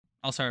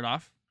I'll start it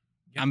off.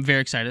 Yep. I'm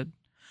very excited.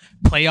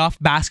 Playoff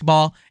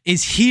basketball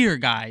is here,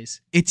 guys.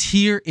 It's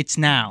here. It's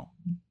now.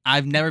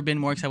 I've never been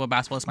more excited about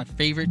basketball. It's my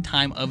favorite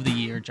time of the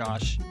year,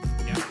 Josh.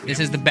 Yeah. This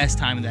is the best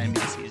time of the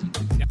NBA season.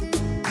 Yep.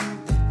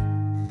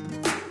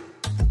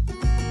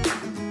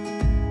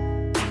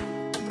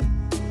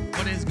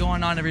 What is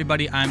going on,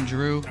 everybody? I'm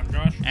Drew. I'm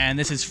Josh. And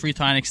this is Free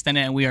Time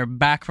Extended, and we are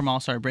back from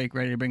All-Star break,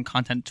 ready to bring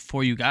content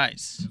for you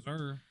guys. Yes,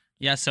 sir.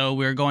 Yeah, so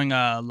we're going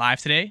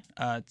live today.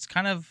 It's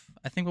kind of,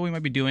 I think, what we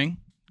might be doing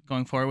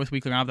going forward with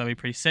weekly roundup. That'd be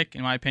pretty sick,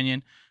 in my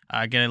opinion.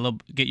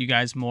 Get you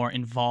guys more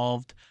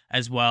involved,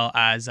 as well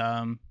as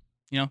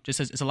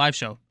just as it's a live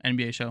show,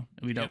 NBA show.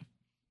 It'll be dope.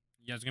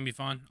 Yeah, it's gonna be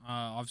fun.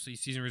 Obviously,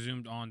 season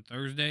resumed on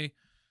Thursday.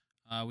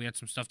 We had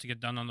some stuff to get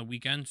done on the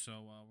weekend,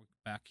 so we're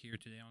back here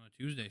today on a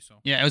Tuesday. So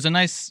Yeah, it was a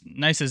nice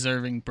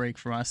deserving break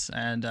from us,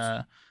 and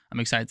I'm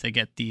excited to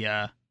get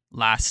the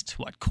last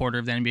quarter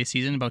of the NBA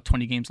season. About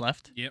 20 games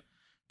left. Yep.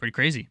 Pretty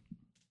crazy.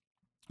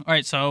 All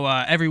right, so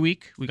every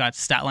week we got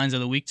stat lines of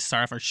the week to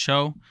start off our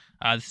show.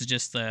 This is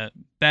just the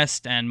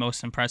best and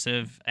most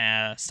impressive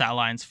stat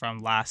lines from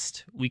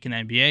last week in the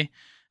NBA,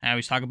 and we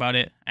just talk about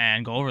it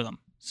and go over them.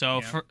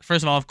 So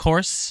first of all, of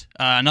course,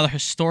 another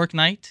historic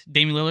night.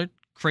 Damian Lillard,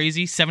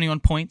 crazy, 71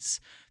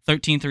 points,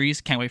 13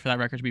 threes. Can't wait for that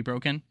record to be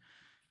broken.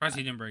 Surprised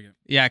he didn't break it.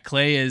 Yeah,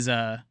 Clay is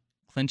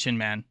clinching,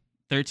 man.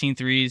 13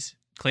 threes.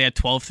 Clay had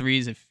 12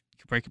 threes if he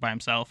could break it by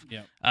himself.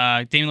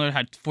 Yeah. Damian Lillard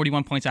had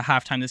 41 points at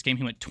halftime this game.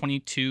 He went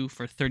 22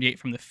 for 38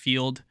 from the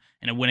field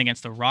in a win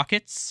against the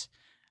Rockets.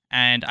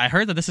 And I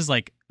heard that this is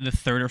like the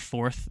third or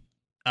fourth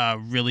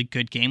really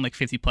good game, like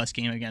 50-plus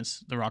game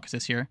against the Rockets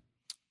this year.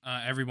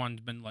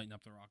 Everyone's been lighting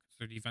up the Rockets.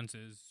 Their defense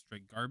is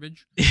straight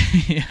garbage.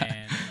 Yeah.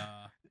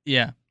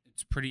 And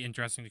it's pretty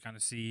interesting to kind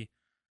of see,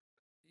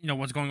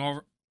 what's going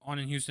on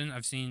in Houston.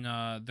 I've seen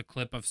the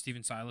clip of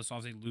Steven Silas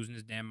obviously losing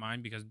his damn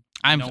mind because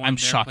I'm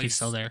shocked he's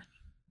still there.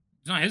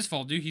 It's not his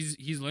fault, dude. He's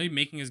literally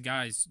making his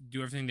guys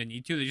do everything they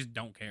need to. They just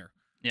don't care.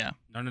 Yeah.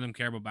 None of them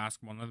care about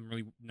basketball. None of them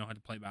really know how to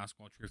play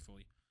basketball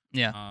truthfully.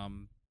 Yeah.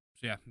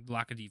 So yeah, the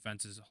lack of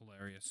defense is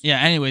hilarious. Yeah.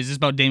 Anyways, this is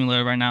about Damian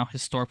Lillard right now.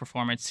 Historic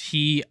performance.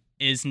 He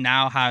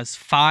has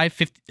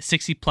 5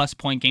 60-plus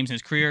point games in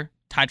his career,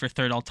 tied for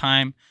third all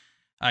time.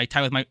 He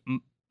tied with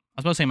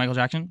Michael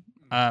Jackson,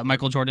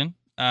 Michael Jordan,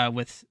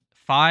 with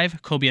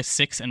 5. Kobe has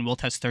 6, and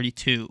Wilt has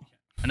 32.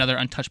 Another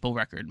untouchable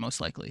record,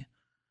 most likely.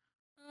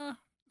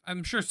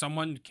 I'm sure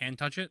someone can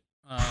touch it,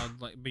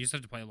 but you just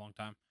have to play a long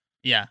time.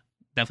 Yeah,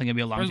 definitely gonna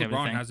be a longevity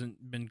LeBron thing.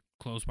 hasn't been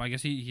close, but I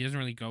guess he doesn't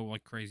really go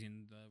like crazy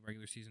in the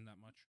regular season that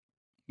much.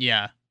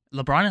 Yeah,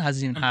 LeBron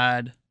hasn't even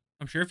had.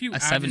 I'm sure if you a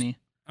 70.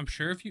 I'm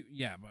sure if you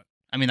but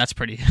I mean that's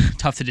pretty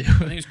tough to do. I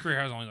think his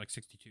career has only like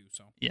 62,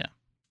 so yeah,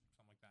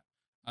 something like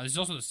that. This is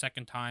also the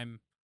second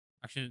time,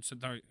 actually, it's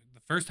the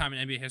first time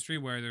in NBA history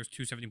where there's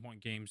 2 70-point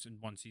games in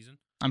one season.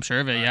 I'm sure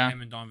of it. Yeah,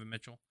 him and Donovan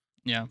Mitchell.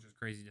 Yeah, which is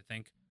crazy to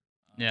think.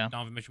 Yeah,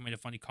 Donovan Mitchell made a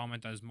funny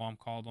comment that his mom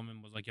called him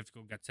and was like, "You have to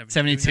go get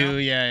 72." Now.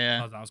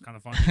 Yeah. That was kind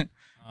of funny.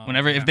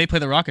 If they play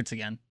the Rockets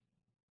again,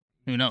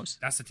 who knows?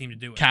 That's the team to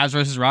do it. Cavs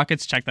versus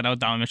Rockets. Check that out.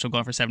 Donovan Mitchell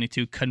going for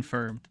 72,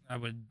 confirmed. I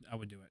would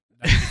do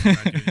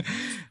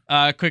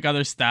it. Quick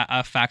other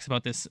facts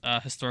about this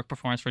historic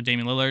performance for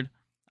Damian Lillard.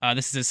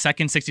 This is his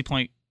second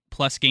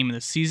 60-point-plus game of the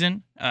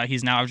season.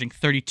 He's now averaging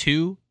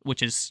 32,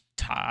 which is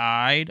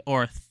tied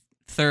or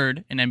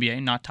third in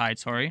NBA, not tied.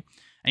 Sorry.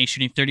 And he's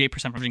shooting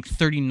 38%, averaging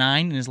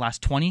 39 in his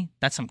last 20.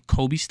 That's some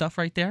Kobe stuff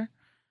right there.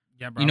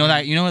 Yeah, bro.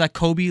 You know that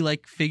Kobe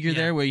figure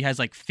there where he has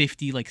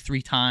 50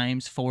 3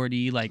 times,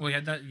 40 Well, he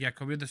had that. Yeah,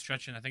 Kobe had the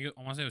stretch in. I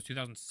want to say it was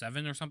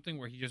 2007 or something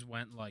where he just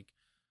went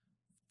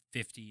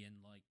 50 in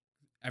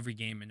every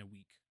game in a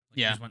week.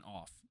 He just went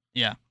off.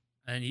 Yeah.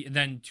 And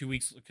then 2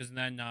 weeks because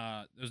then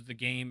it was the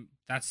game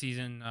that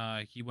season.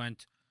 He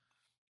went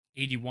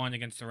 81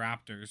 against the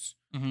Raptors.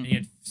 Mm-hmm. And he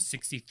had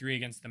 63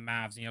 against the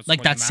Mavs. And he that the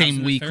Mavs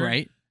same week,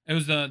 right? It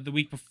was the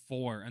week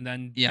before, and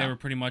then they were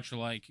pretty much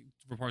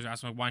reporters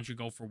asked him, why don't you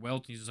go for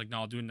Wilt? And he's just like, no,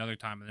 I'll do it another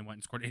time, and then went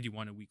and scored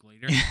 81 a week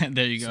later.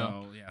 There you go.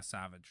 So, yeah,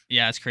 savage.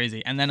 Yeah, it's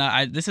crazy. And then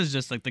this is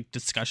just the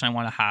discussion I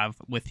want to have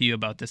with you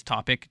about this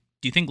topic.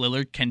 Do you think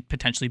Lillard can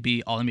potentially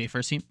be All-NBA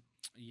first team?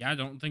 Yeah, I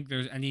don't think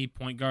there's any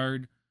point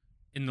guard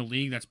in the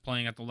league that's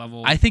playing at the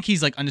level. I think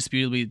he's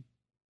undisputably,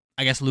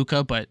 I guess,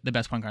 Luka, but the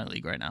best point guard in the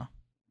league right now.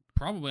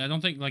 Probably. I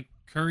don't think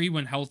Curry,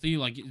 when healthy,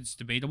 it's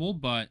debatable,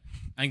 but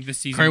I think this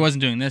season Curry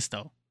wasn't doing this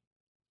though.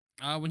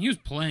 When he was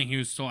playing, he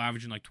was still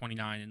averaging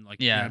 29 and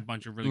he had a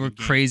bunch of really good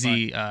games.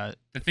 Crazy. The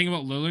thing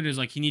about Lillard is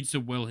he needs to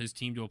will his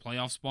team to a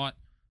playoff spot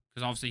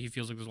because obviously he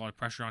feels like there's a lot of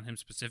pressure on him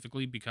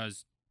specifically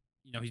because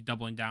he's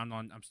doubling down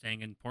on I'm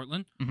staying in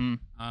Portland.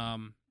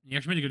 Mm-hmm. He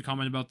actually made a good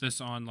comment about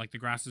this on the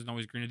grass isn't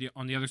always green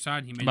on the other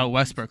side. He made about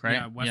Westbrook, right?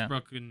 Yeah,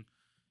 Westbrook, and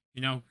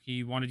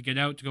he wanted to get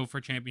out to go for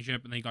a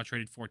championship, and then he got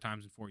traded 4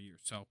 times in 4 years.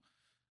 So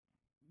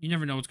you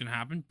never know what's going to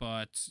happen,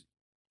 but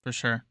for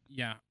sure,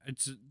 yeah,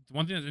 it's the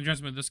one thing that's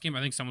interesting about this game.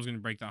 I think someone's going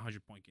to break that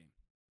 100-point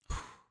game.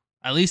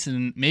 At least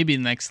maybe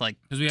in the next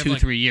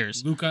 2-3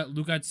 years. Luka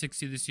had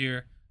 60 this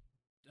year.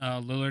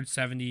 Lillard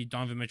 70,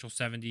 Donovan Mitchell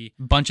 70.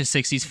 Bunch of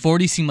 60s.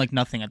 40 seemed like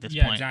nothing at this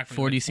point. Exactly.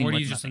 40 like, seemed 40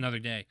 like is just nothing. another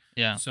day.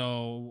 Yeah.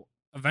 So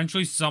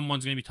eventually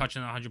someone's going to be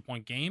touching that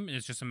 100-point game. And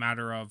it's just a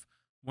matter of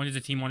when does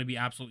the team want to be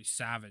absolutely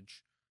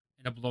savage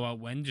in a blowout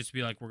win? Just to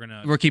be like,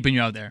 we're keeping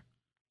you out there.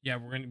 Yeah,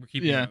 we're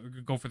keeping you out.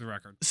 Go for the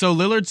record. So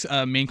Lillard's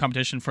main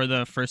competition for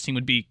the first team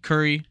would be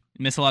Curry.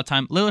 Missed a lot of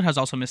time. Lillard has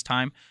also missed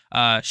time.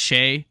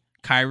 Shea,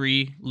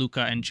 Kyrie,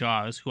 Luka, and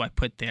Jaws, who I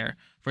put there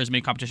for his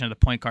main competition at the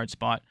point guard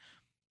spot.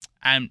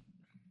 And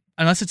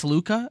unless it's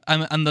Luka,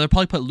 they'll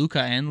probably put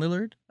Luka and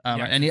Lillard.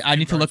 And I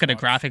need to look at a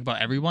graphic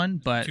about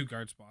everyone, but 2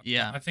 guard spots.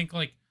 Yeah, I think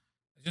like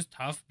it's just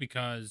tough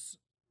because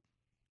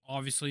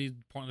obviously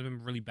Portland have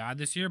been really bad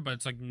this year, but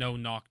it's like no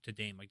knock to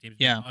Dame. Like Dame's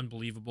been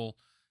unbelievable.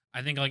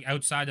 I think like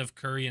outside of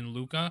Curry and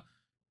Luka,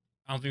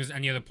 I don't think there's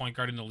any other point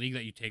guard in the league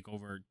that you take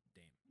over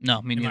Dame.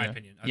 No, me neither. In my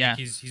opinion, I think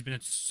he's been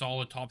a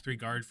solid top 3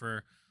 guard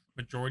for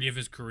majority of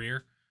his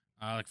career.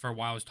 Like for a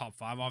while, he was top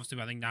 5, obviously,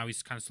 but I think now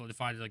he's kind of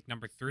solidified as like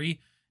number 3.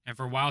 And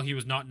for a while, he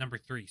was not number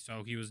 3,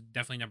 so he was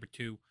definitely number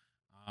 2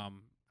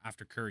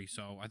 after Curry.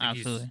 So I think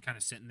he's kind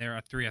of sitting there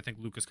at 3. I think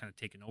Luka's kind of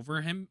taken over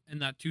him in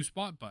that 2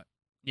 spot, but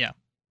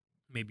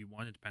maybe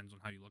 1. It depends on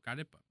how you look at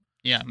it. But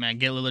yeah, man,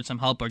 get Lillard some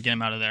help or get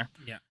him out of there.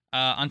 Yeah.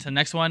 On to the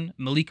next one,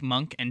 Malik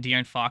Monk and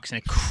De'Aaron Fox in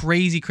a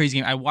crazy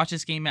game. I watched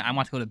this game, man. I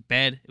wanted to go to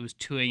bed. It was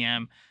 2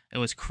 a.m. It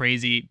was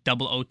crazy.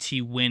 Double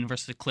OT win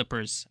versus the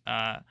Clippers.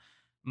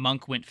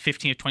 Monk went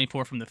 15 of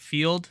 24 from the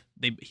field.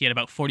 He had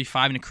about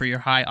 45 in a career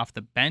high off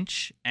the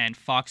bench, and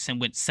Fox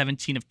went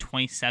 17 of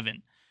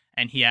 27,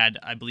 and he had,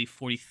 I believe,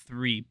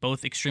 43.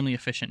 Both extremely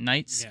efficient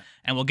nights,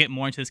 and we'll get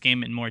more into this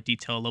game in more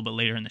detail a little bit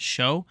later in the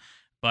show.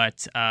 But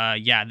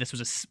this was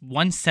a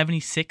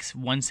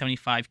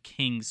 176-175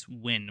 Kings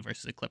win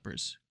versus the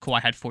Clippers.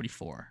 Kawhi had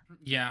 44.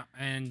 Yeah,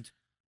 and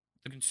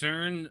the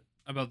concern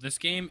about this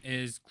game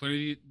is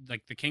clearly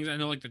like the Kings. I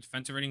know like the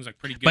defensive rating is like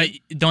pretty good, but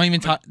don't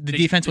even talk. The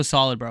defense was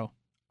solid, bro.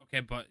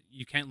 Okay, but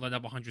you can't let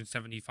up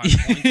 175 points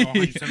or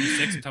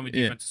 176 and tell me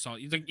defense is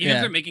solid. Like, even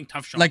if they're making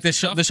tough shots, like the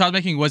shot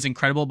making was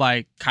incredible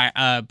by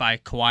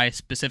Kawhi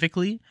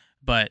specifically.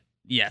 But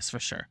yes, for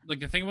sure. Like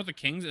the thing about the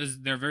Kings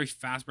is they're a very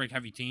fast break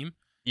heavy team.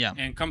 Yeah,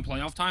 and come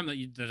playoff time, that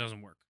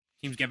doesn't work.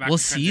 Teams get back. We'll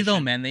see though,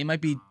 man. They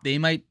might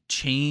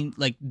change.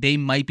 Like they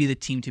might be the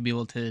team to be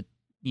able to,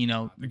 be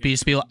able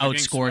to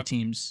outscore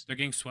teams. They're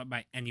getting swept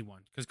by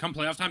anyone because come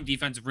playoff time,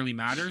 defense really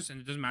matters,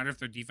 and it doesn't matter if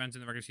their defense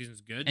in the regular season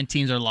is good. And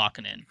teams are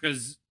locking in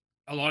because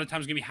a lot of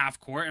times it's gonna be half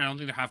court, and I don't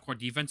think their half court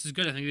defense is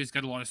good. I think they just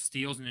got a lot of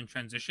steals and in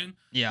transition.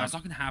 Yeah, that's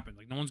not gonna happen.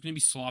 Like no one's gonna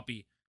be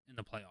sloppy in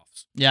the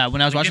playoffs. Yeah,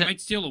 when I was watching, they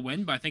might steal a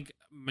win, but I think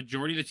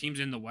majority of the teams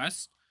in the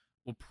West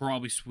will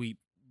probably sweep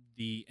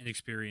the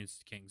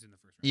inexperienced Kings in the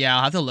first round. Yeah,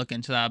 I'll have to look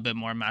into that a bit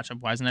more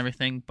matchup wise and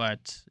everything.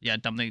 But yeah,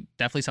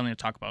 definitely something to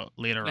talk about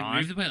later on.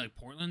 Maybe if they play like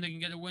Portland, they can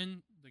get a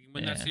win. They can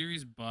win that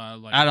series. But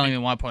like, I don't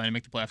even want Portland to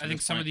make the playoffs. I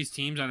think some of these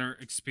teams that are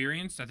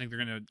experienced, I think they're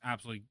gonna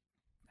absolutely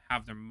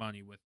have their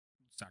money with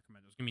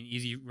Sacramento. It's gonna be an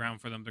easy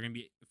round for them. They're gonna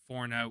be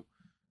 4-0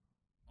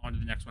 on to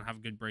the next one. Have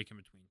a good break in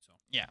between. So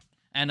yeah,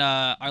 and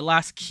our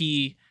last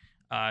key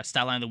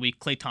stat line of the week,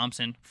 Klay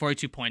Thompson,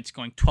 42 points,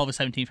 going 12 of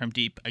 17 from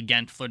deep,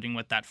 again flirting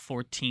with that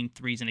 14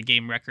 threes in a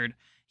game record.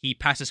 He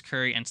passes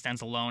Curry and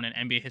stands alone in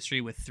NBA history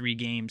with 3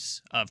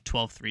 games of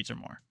 12 threes or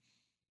more.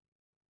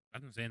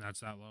 I'm not saying that's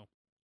that low.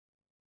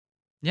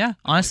 Yeah,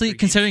 honestly,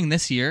 considering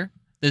this year,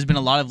 there's been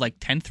a lot of like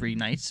 10-3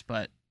 nights,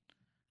 but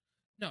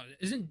no,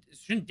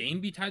 shouldn't Dame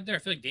be tied there? I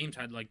feel like Dame's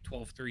had like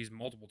 12 threes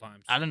multiple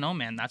times. I don't know,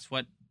 man. That's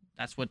what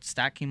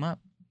stat came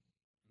up.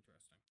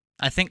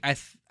 Interesting. I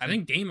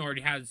think Dame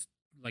already has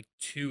like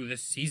 2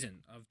 this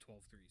season of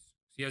 12 threes.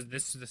 So he has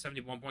this is the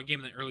 71-point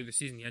game, and then earlier this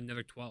season he had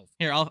another 12.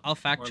 Here, I'll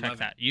fact check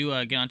that.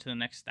 You get on to the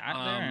next stat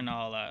there, and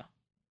I'll.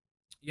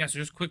 Yeah, so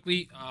just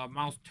quickly,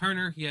 Miles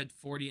Turner, he had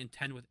 40 and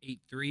 10 with 8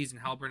 threes, and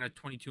Halliburton had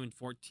 22 and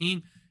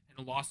 14,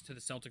 and a loss to the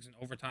Celtics in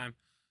overtime.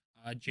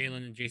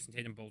 Jalen and Jason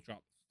Tatum both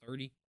dropped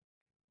 30.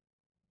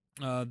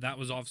 That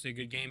was obviously a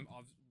good game.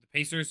 The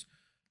Pacers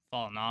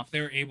falling off. If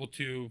they were able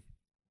to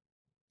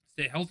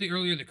stay healthy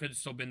earlier, they could have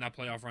still been that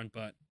playoff run,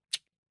 but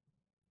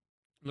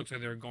it looks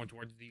like they're going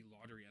towards the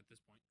lottery at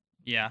this point.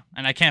 Yeah,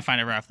 and I can't find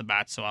it right off the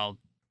bat, so I'll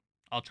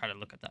try to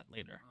look at that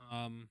later.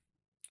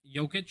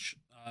 Jokic,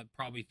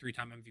 probably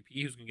 3-time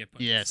MVP, who's going to get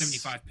put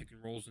 75 pick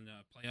and rolls in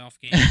the playoff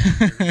game.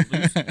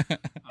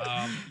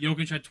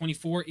 Jokic had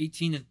 24,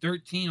 18, and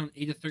 13 on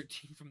 8 of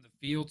 13 from the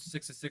field,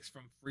 6 of 6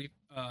 from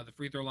the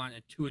free throw line,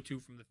 and 2 of 2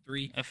 from the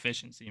 3.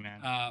 Efficiency,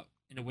 man.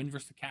 In a win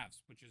versus the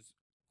Cavs, which is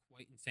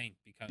quite insane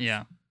because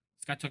this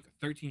guy took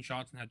 13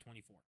 shots and had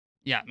 24.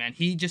 Yeah, man.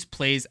 He just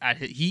plays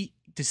he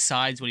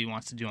decides what he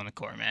wants to do on the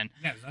court, man.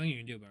 Yeah, there's nothing you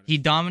can do about it. He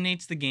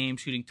dominates the game,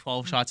 shooting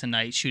 12 shots a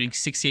night, shooting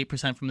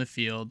 68% from the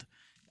field.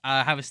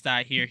 I have a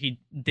stat here. He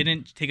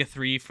didn't take a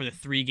 3 for the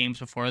 3 games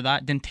before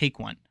that. Didn't take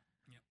one.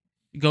 Yep.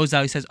 He goes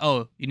out. He says,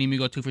 "Oh, you need me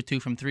to go 2 for 2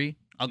 from 3?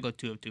 I'll go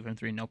 2 of 2 from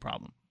 3. No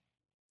problem."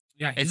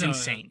 Yeah, it's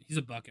insane. He's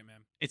a bucket,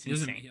 man. It's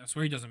insane. I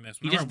swear he doesn't miss.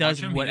 He just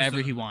does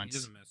whatever he wants. He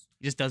doesn't miss.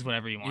 He just does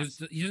whatever he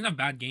wants. He doesn't have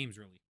bad games,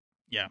 really.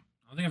 Yeah.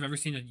 don't think I've ever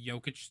seen a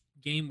Jokic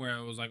game where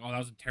it was like, oh, that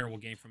was a terrible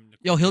game from Nikola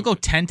Yo, he'll go Jokic.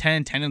 10, 10,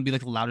 and 10 and be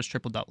like the loudest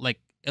triple double. Like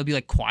it'll be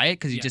like quiet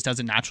because he Yeah. just does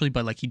it naturally,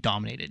 but like he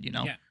dominated, you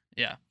know?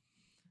 Yeah.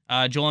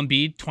 Yeah. Joel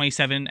Embiid,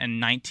 27 and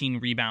 19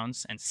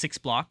 rebounds and 6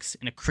 blocks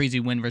in a crazy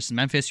win versus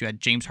Memphis. You had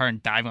James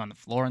Harden diving on the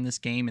floor in this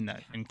game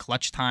in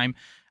clutch time.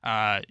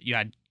 You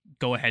had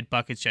go-ahead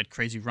buckets. You had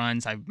crazy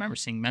runs. I remember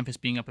seeing Memphis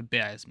being up a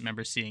bit. I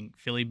remember seeing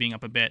Philly being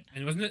up a bit.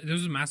 And wasn't it? There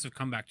was a massive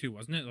comeback too,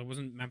 wasn't it? Like,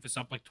 wasn't Memphis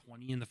up like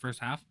 20 in the first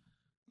half?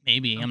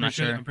 Maybe. I'm not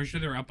sure. I'm pretty sure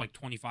they were up like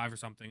 25 or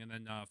something, and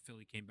then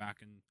Philly came back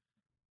and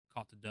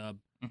caught the dub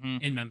Mm-hmm.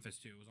 in Memphis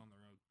too. It was on the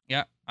road.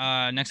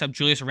 Yeah. Next up,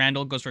 Julius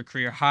Randle goes for a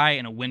career high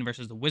in a win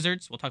versus the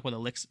Wizards. We'll talk about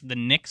the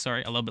Knicks, a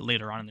little bit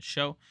later on in the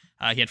show.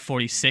 He had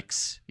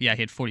 46. Yeah,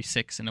 he had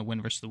 46 in a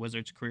win versus the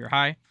Wizards, career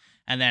high.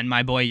 And then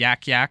my boy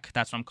Yak,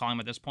 that's what I'm calling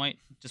him at this point.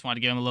 Just wanted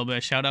to give him a little bit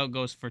of shout out.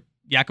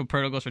 Jakob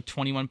Poeltl goes for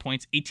 21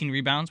 points, 18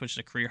 rebounds, which is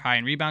a career high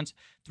in rebounds,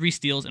 3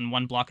 steals and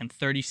 1 block in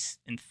 30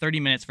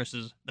 minutes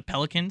versus the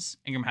Pelicans.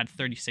 Ingram had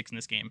 36 in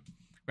this game.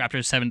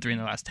 Raptors 7-3 in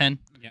the last 10.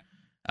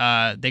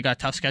 Yeah. They got a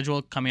tough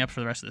schedule coming up for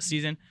the rest of the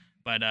season,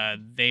 but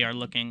they are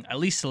looking at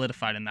least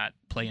solidified in that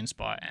play-in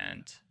spot.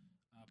 And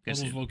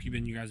Poeltl's low-key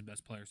been you guys'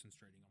 best player since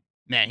trading him.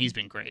 man, he's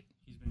been great.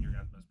 He's been your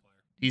guys' best player.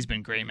 He's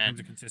been great, In man. terms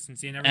of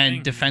consistency and everything.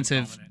 And defensive,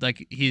 he's been dominant.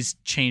 like he's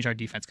changed our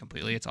defense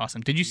completely. It's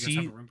awesome. Did you You guys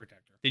have see? a rim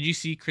protector. Did you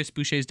see Chris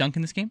Boucher's dunk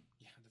in this game?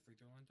 Yeah, the free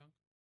throw line dunk.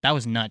 That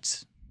was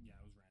nuts. Yeah,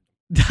 it was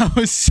random. That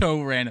was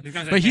so random. These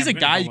guys are But like, he's "Hey, a I'm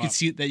guy gonna you go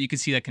could up."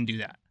 see that can do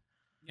that.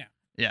 Yeah.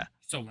 Yeah.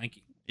 He's so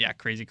lanky. Yeah,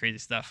 crazy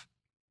stuff.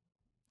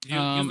 He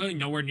was literally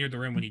nowhere near the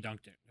rim when he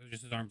dunked it. It was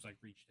just his arms like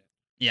reached it.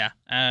 Yeah.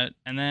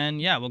 And then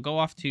we'll go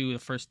off to the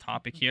first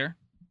topic here.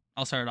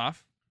 I'll start it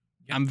off.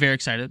 Yep. I'm very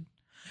excited.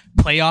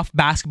 Playoff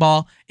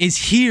basketball is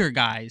here,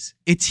 guys.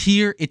 It's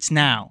here. It's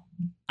now.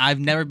 I've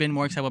never been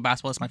more excited about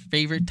basketball. It's my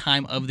favorite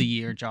time of the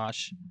year,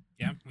 Josh.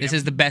 Yeah. This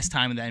is the best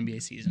time of the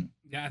NBA season.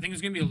 Yeah, I think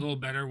it's gonna be a little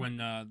better when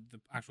the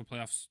actual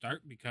playoffs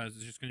start because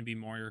it's just gonna be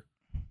more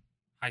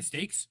high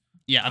stakes.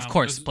 Yeah, of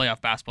course,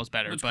 playoff basketball is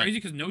better. It's but crazy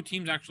because no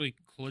team's actually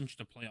clinched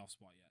a playoff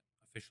spot yet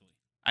officially.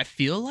 I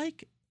feel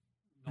like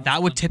No that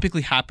one's would clinched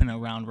typically happen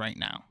around right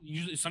now. it.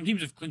 Usually, some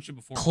teams have clinched it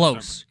before.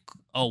 Close.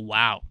 Oh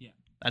wow. Yeah.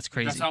 That's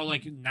crazy. That's how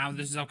now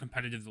this is how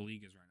competitive the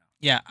league is right now.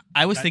 Yeah,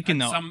 I was thinking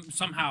though.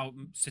 Somehow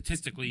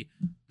statistically,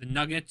 the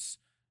Nuggets,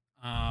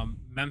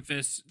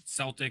 Memphis,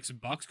 Celtics,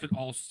 Bucks could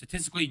all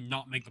statistically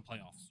not make the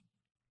playoffs.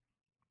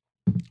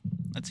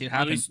 Let's see what Or at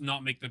happens. least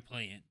not make the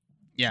play-in.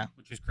 Yeah.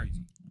 Which is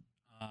crazy.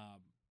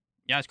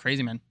 Yeah, it's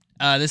crazy, man.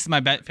 This is my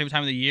favorite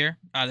time of the year.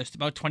 There's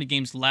about 20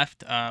 games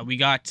left. We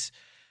got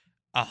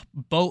a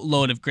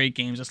boatload of great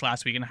games this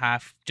last week and a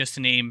half, just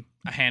to name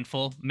a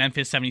handful.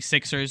 Memphis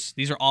 76ers.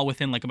 These are all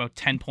within like about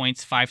 10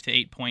 points, 5 to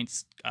 8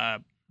 points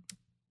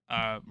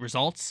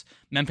results.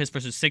 Memphis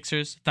versus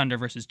Sixers. Thunder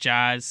versus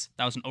Jazz.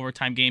 That was an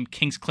overtime game.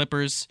 Kings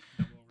Clippers.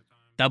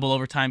 Double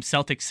overtime.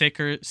 Celtics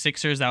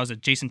Sixers. That was a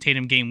Jason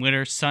Tatum game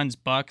winner. Suns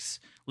Bucks.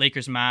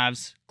 Lakers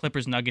Mavs.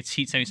 Clippers Nuggets.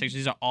 Heat 76ers.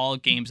 These are all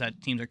games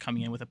that teams are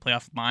coming in with a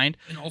playoff mind.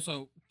 And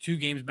also 2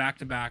 games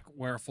back-to-back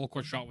where a full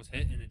court shot was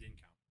hit and it didn't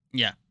count.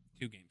 Yeah.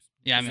 2 games.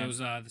 Yeah, I Because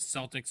mean, it was the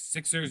Celtics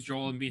Sixers.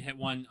 Joel Embiid hit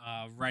one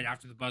right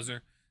after the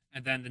buzzer.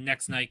 And then the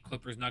next night,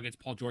 Clippers Nuggets.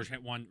 Paul George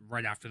hit one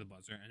right after the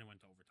buzzer, and it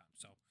went to overtime.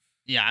 So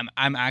yeah,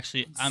 I'm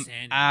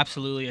Insanity,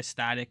 absolutely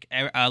ecstatic.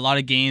 A lot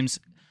of games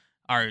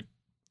are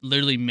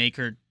literally make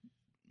or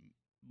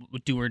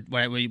what do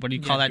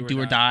you call that? Do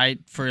or die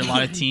for a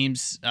lot of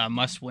teams,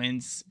 must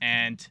wins,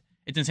 and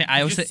it's insane. I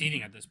it's always just say,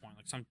 seeding at this point.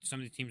 Like some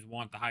of the teams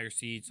want the higher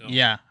seed. So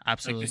yeah, like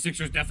absolutely. the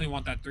Sixers definitely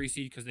want that 3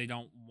 seed because they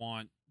don't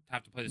want to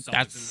have to play the Celtics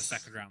in the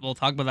second round. We'll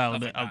talk about that a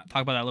little Stuff bit. like I'll that.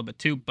 talk about that a little bit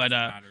too. But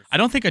Doesn't matter. I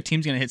don't think our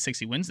team's gonna hit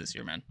 60 wins this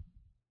year, man.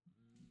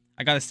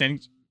 I got the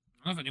standings.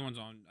 I don't know if anyone's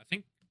on. I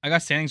think I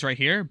got standings right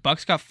here.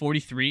 Bucks got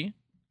 43.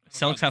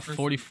 Celtics have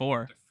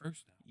 44. They're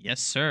first now.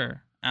 Yes,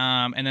 sir.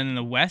 And then in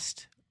the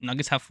West,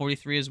 Nuggets have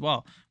 43 as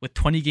well, with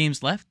 20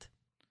 games left.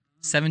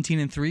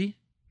 17-3. If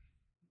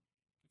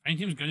any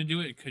team's going to do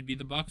it, it could be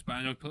the Bucks, but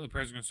I know the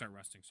players are going to start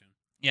resting soon.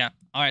 Yeah.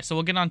 All right. So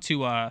we'll get on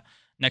to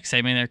next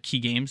segment. There, key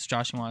games.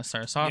 Josh, you want to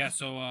start us off? Yeah.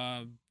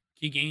 So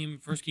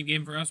first key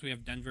game for us, we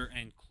have Denver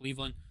and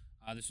Cleveland.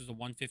 This was a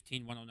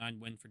 115-109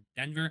 win for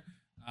Denver.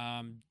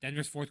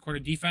 Denver's fourth quarter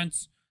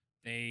defense,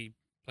 they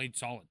played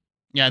solid.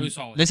 Yeah. Really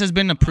solid. This has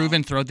been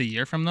proven throughout the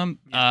year from them.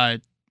 Yeah.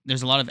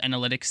 There's a lot of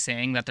analytics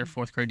saying that their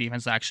fourth quarter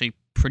defense is actually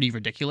pretty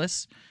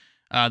ridiculous.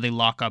 They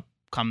lock up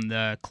come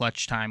the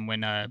clutch time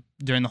when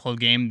during the whole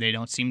game they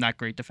don't seem that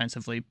great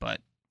defensively, but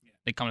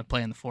they come to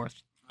play in the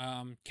fourth.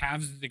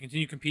 Cavs, they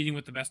continue competing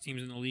with the best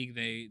teams in the league.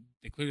 They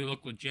clearly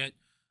look legit.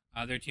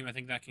 Their team, I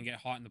think, that can get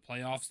hot in the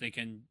playoffs. They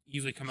can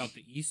easily come out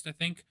the East, I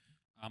think.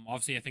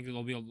 Obviously, I think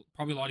there'll be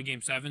probably a lot of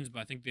Game 7s,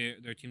 but I think they're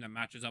a team that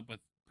matches up with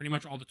pretty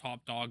much all the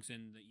top dogs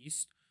in the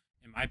East.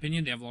 In my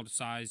opinion, they have a lot of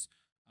size.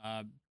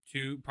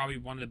 Probably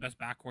one of the best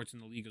backcourts in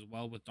the league as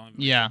well with Donovan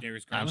Mitchell and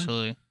Darius Garland.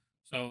 Absolutely.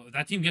 So if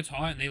that team gets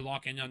hot and they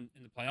lock in in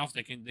the playoffs,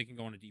 they can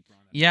go on a deep run.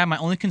 Yeah, my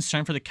only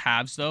concern for the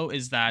Cavs though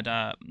is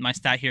that my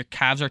stat here: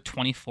 Cavs are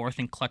 24th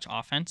in clutch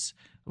offense,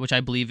 which I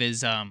believe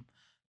is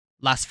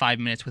last 5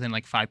 minutes within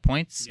like 5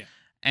 points. Yeah.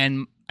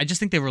 And I just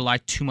think they rely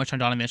too much on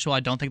Donovan Mitchell. I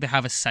don't think they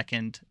have a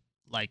second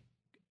like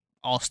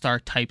all-star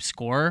type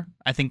scorer.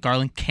 I think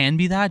Garland can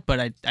be that, but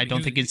I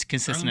don't think it's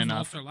consistent Garland was an enough.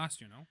 all-star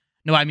last year, no?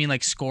 No, I mean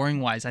like scoring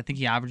wise, I think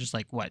he averages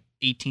like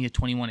 18 to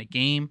 21 a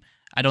game.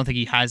 I don't think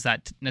he has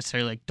that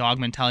necessarily like dog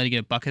mentality to get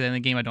a bucket in the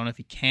game. I don't know if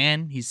he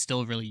can. He's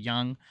still really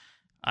young.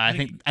 I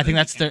think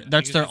that's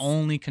their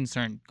only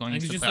concern going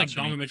into the playoffs. It's just like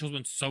Donovan Mitchell's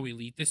been so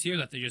elite this year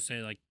that they just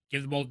say like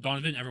give the ball to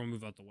Donovan, everyone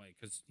move out the way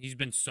because he's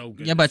been so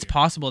good. Yeah, but it's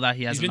possible that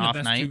he has an off night.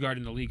 He's been the best 2 guard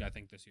in the league, I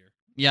think, this year.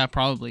 Yeah,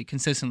 probably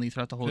consistently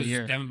throughout the whole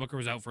year. Devin Booker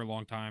was out for a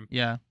long time.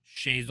 Yeah,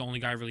 Shea's the only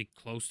guy really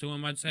close to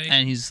him, I'd say.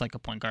 And he's like a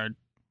point guard.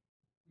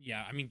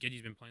 Yeah, I mean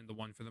Giddey's been playing the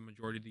 1 for the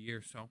majority of the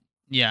year, so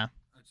yeah,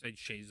 I'd say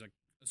Shea's like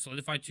a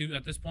solidified 2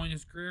 at this point in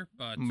his career.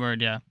 But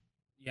yeah.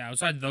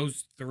 Outside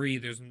those 3,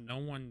 there's no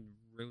one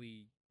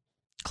really.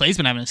 Clay's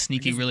been having a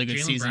sneaky, really good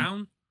Jaylen season.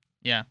 Brown,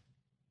 yeah.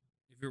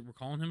 We're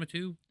calling him a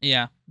 2.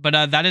 Yeah,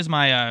 but that is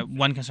my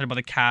one concern about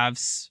the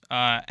Cavs.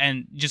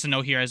 And just a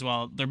note here as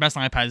well, their best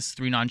lineup has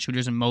 3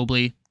 non-shooters in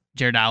Mobley,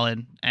 Jared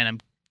Allen, and I'm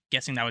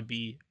guessing that would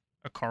be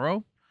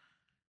Okoro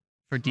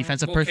for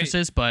defensive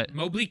purposes. But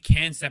Mobley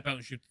can step out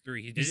and shoot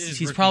 3.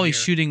 He's probably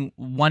shooting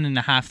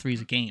 1.5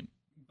 threes a game.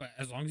 But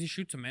as long as he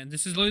shoots them, man,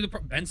 this is literally the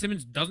problem. Ben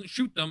Simmons doesn't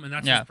shoot them, and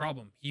that's his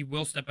problem. He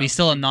will step out. He's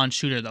still a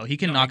non-shooter though. He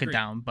can knock it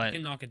down, but he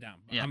can knock it down.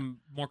 But I'm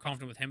more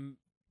confident with him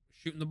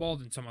shooting the ball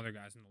than some other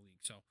guys in the league.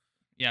 So.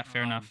 Yeah,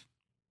 fair enough.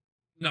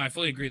 No, I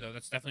fully agree though.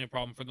 That's definitely a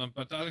problem for them.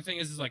 But the other thing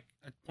is like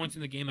at points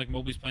in the game, like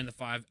Mobley's playing the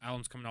 5,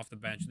 Allen's coming off the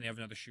bench, and they have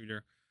another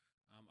shooter.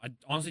 I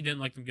honestly didn't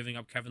like them giving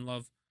up Kevin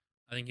Love.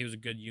 I think he was a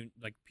good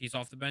piece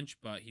off the bench,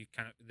 but he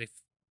kind of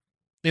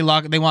they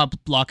want to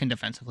block in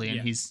defensively,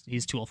 and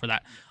he's too old for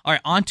that. All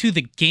right, on to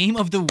the game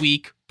of the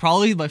week.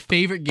 Probably my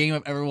favorite game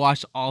I've ever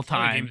watched all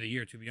time. Game of the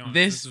year, to be honest.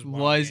 This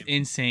was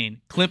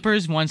insane.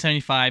 Clippers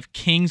 175,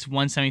 Kings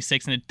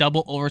 176, and a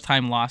double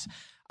overtime loss.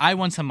 I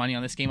won some money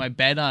on this game. I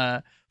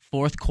bet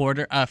first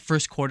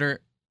quarter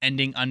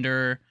ending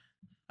under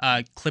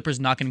Clippers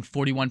not getting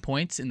 41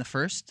 points in the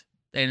first.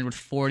 They ended with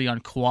 40 on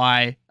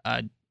Kawhi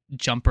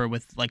jumper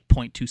with like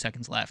 0.2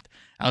 seconds left.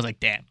 I was like,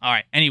 damn. All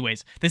right.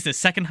 Anyways, this is the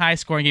second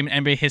highest scoring game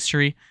in NBA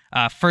history.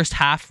 First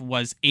half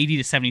was 80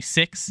 to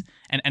 76,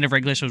 and end of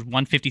regulation was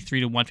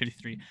 153 to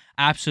 153.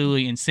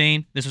 Absolutely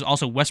insane. This was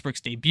also Westbrook's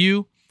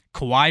debut.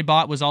 Kawhi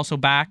bot was also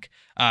back.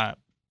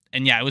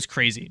 And yeah, it was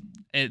crazy.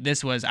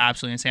 This was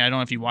absolutely insane. I don't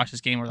know if you watched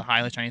this game or the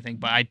highlights or anything,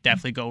 but I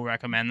definitely go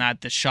recommend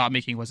that. The shot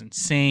making was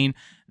insane.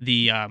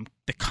 The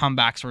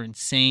comebacks were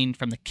insane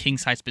from the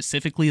Kings side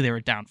specifically. They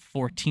were down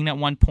 14 at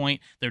one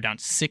point. They were down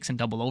 6 in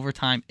double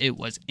overtime. It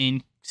was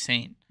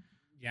insane.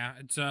 Yeah,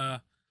 it's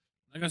like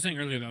I was saying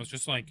earlier, though, it's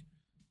just like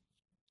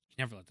you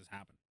never let this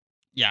happen.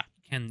 Yeah,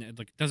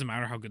 it doesn't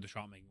matter how good the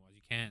shot making was.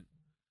 You can't.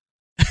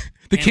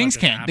 The Kings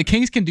can. The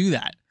Kings can do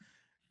that,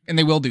 and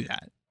they will do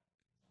that.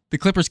 The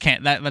Clippers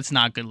can't. That's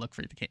not a good look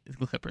for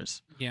the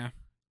Clippers. Yeah.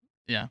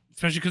 Yeah.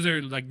 Especially because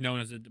they're like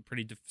known as a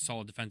pretty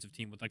solid defensive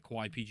team with like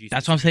Kawhi, PG.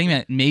 That's what I'm saying,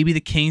 man. Maybe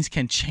the Kings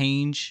can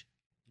change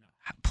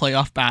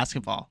playoff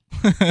basketball.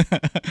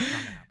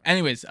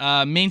 Anyways,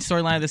 main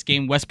storyline of this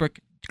game, Westbrook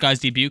guy's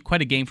debut.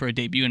 Quite a game for a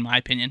debut, in my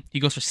opinion. He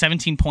goes for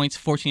 17 points,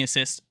 14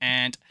 assists,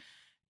 and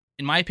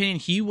in my opinion,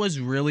 he looked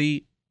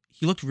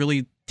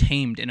really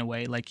tamed in a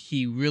way. Like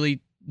he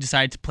really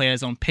decided to play at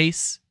his own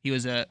pace. He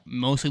was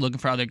mostly looking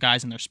for other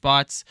guys in their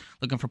spots,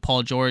 looking for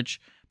Paul George.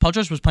 Paul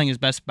George was playing his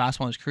best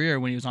basketball in his career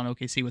when he was on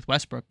OKC with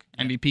Westbrook,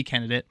 MVP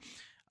candidate.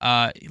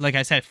 Like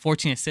I said,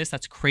 14 assists.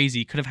 That's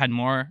crazy. Could have had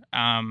more.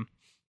 And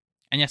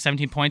yeah,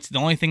 17 points. The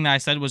only thing that I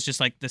said was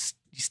just like this.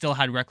 He still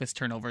had reckless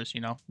turnovers.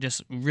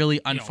 Just really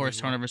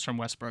unforced turnovers from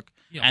Westbrook,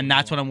 and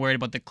that's what I'm worried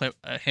about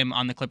him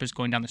on the Clippers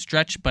going down the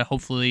stretch. But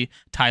hopefully,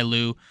 Ty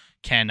Lue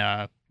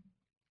can,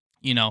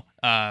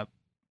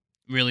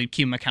 really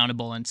keep him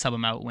accountable and sub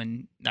him out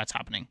when that's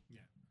happening. Yeah,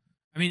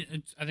 I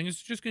mean, I think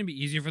it's just going to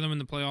be easier for them in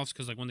the playoffs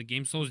because like when the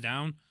game slows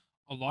down,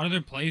 a lot of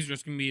their plays are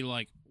just going to be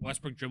like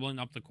Westbrook dribbling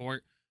up the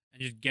court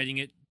and just getting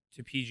it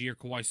to PG or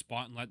Kawhi's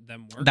spot and let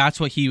them work.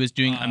 That's what he was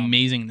doing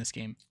amazing in this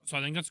game. So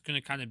I think that's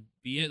going to kind of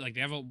be it. Like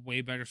they have a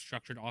way better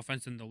structured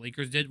offense than the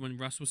Lakers did when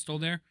Russ was still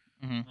there.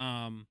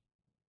 Mm-hmm.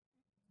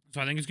 So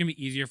I think it's going to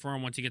be easier for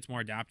him once he gets more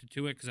adapted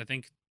to it because I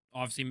think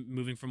obviously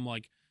moving from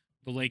like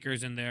the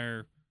Lakers and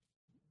their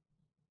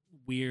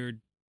weird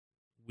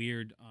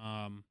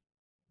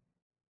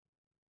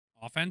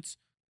offense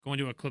going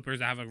to a Clippers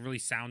that have a really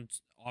sound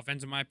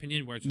offense in my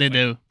opinion where it's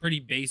just pretty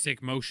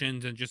basic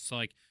motions and just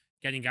like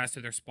getting guys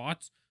to their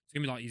spots. It's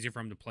gonna be a lot easier for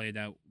him to play it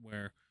out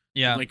where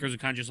the Lakers are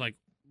kind of just like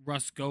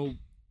Russ, go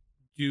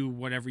do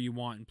whatever you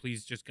want and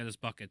please just get us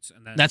buckets.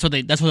 And then that's what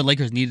the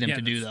Lakers needed him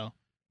to do though.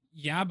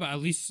 Yeah, but at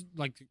least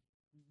like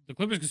the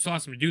Clippers can still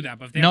ask him to do that.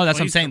 But if that's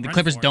what I'm saying. The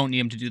Clippers don't need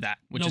him to do that,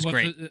 which is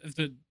great. If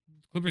the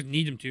Clippers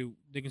need him to,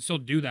 they can still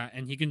do that,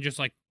 and he can just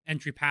like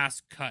entry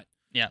pass, cut,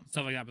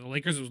 stuff like that. But the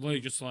Lakers was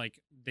literally just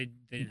like they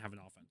didn't have an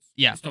offense.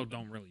 Yeah, they still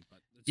don't really. But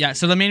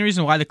so the main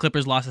reason why the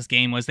Clippers lost this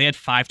game was they had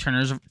 5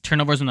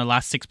 turnovers in their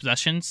last 6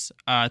 possessions.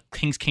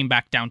 Kings came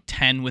back down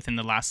 10 within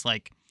the last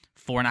like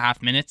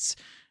 4.5 minutes.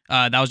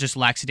 That was just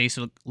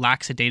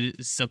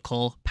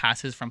lackadaisical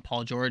passes from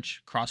Paul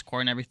George, cross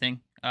court and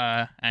everything.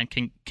 And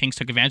Kings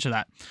took advantage of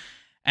that.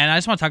 And I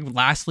just want to talk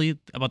lastly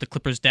about the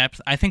Clippers'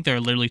 depth. I think they're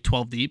literally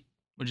 12 deep,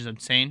 which is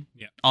insane.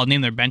 Yeah. I'll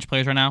name their bench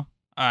players right now.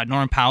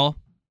 Norman Powell,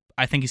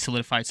 I think he's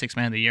solidified sixth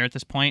man of the year at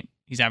this point.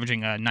 He's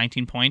averaging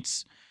 19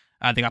 points.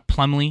 They got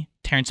Plumlee,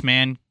 Terrence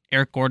Mann,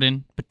 Eric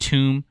Gordon,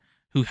 Batum,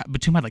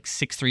 Batum had like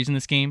 6 threes in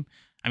this game.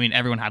 I mean,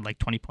 everyone had like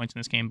 20 points in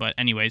this game, but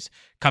anyways,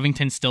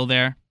 Covington's still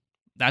there.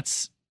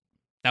 That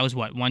was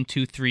what, 1,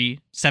 2, 3,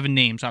 7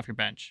 names off your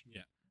bench.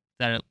 Yeah.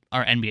 That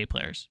are NBA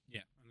players.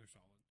 Yeah, and they're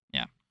solid.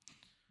 Yeah.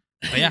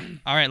 But yeah,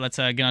 all right, let's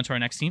get on to our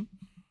next team.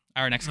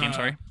 Our next game,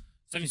 sorry.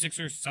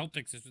 76ers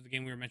Celtics. This was the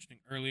game we were mentioning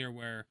earlier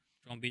where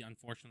Joel Embiid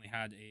unfortunately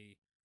had a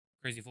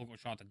crazy field goal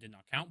shot that did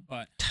not count,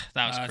 but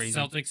that was crazy.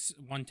 Celtics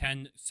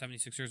 110,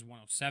 76ers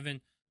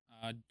 107.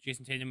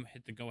 Jason Tatum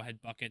hit the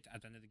go-ahead bucket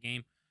at the end of the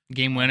game.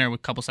 Game winner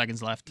with a couple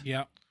seconds left.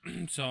 Yeah.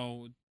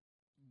 So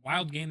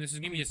wild game. This is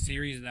gonna be a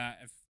series that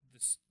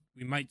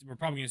we're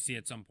probably gonna see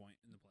at some point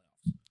in the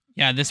playoffs.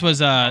 Yeah, this was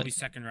probably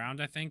second round,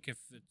 I think, if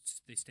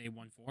they stay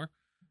 1-4.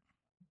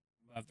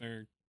 I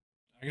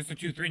guess they're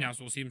 2-3 now,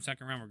 so we'll see them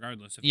second round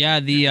regardless.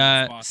 Yeah, the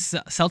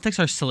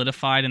Celtics are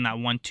solidified in that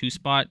 1-2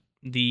 spot.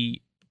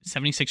 The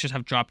 76ers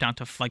have dropped down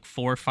to like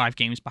 4 or 5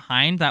 games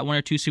behind that 1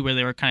 or 2 seed where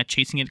they were kind of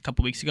chasing it a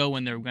couple weeks ago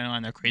when they were going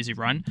on their crazy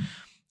run.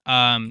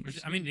 I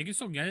mean, they can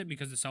still get it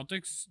because the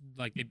Celtics,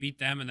 like, they beat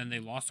them and then they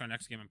lost our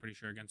next game, I'm pretty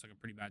sure, against like a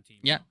pretty bad team.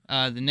 Yeah,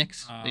 the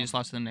Knicks. They just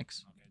lost to the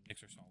Knicks. Okay, the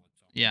Knicks are solid.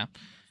 So yeah.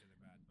 Bad,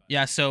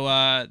 yeah,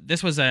 so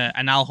this was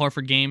an Al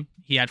Horford game.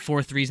 He had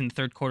 4 threes in the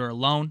third quarter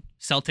alone.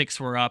 Celtics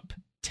were up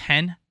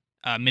 10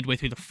 midway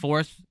through the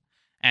fourth,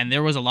 and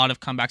there was a lot of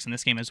comebacks in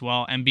this game as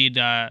well. Embiid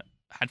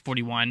had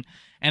 41.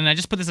 And I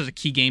just put this as a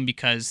key game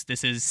because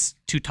this is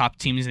 2 top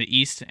teams in the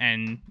East,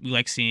 and we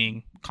like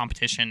seeing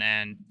competition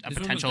and a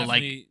potential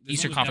like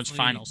Eastern Conference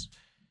Finals.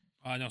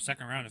 No,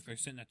 second round. If they're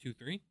sitting at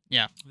 2-3,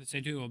 yeah, if they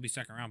say 2, it'll be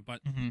second round.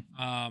 But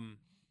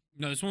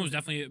no, this one was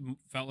definitely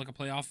felt like a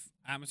playoff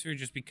atmosphere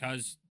just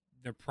because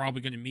they're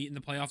probably going to meet in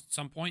the playoffs at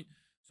some point.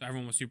 So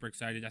everyone was super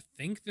excited. I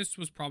think this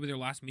was probably their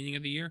last meeting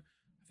of the year.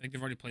 I think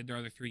they've already played their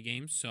other 3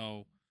 games,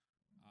 so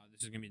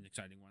this is going to be an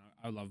exciting one.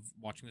 I love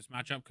watching this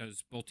matchup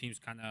because both teams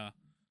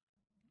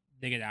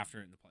they get after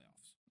it in the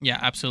playoffs. Yeah,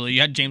 absolutely.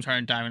 You had James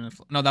Harden diving.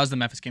 No, that was the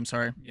Memphis game.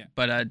 Sorry. Yeah.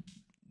 But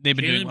they've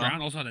been doing well.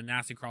 Brown also had a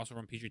nasty crossover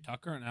on PJ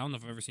Tucker, and I don't know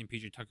if I've ever seen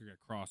PJ Tucker get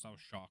crossed. I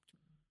was shocked.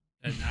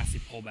 A nasty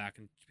pullback,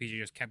 and PJ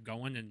just kept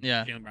going, and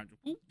Jaylen Brown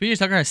just, PJ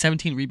Tucker had a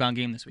 17 rebound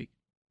game this week.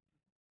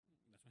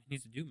 That's what he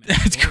needs to do, man.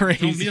 That's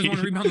crazy. He doesn't want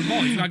to rebound the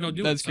ball. He's got to go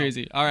do it. That's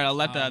crazy. All right, I'll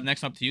let the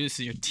next one up to you. This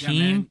is your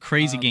team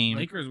crazy game.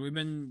 Lakers, we've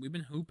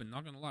been hooping.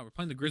 Not gonna lie, we're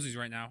playing the Grizzlies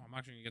right now. I'm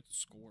actually gonna get the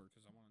score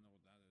because I want to know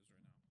what that is right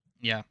now.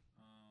 Yeah.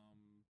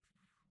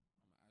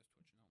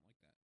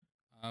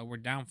 We're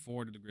down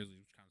 4 to the Grizzlies,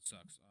 which kind of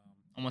sucks.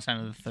 Almost out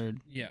of the third.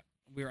 Yeah,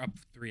 we were up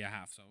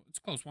 3.5, so it's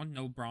a close one.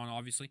 No Braun,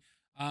 obviously.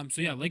 So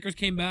yeah, Lakers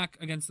came back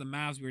against the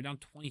Mavs. We were down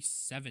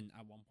 27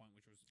 at one point,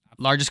 which was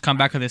largest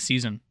comeback of this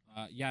season.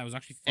 Yeah, it was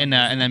actually fun.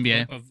 In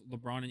NBA of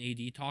LeBron and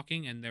AD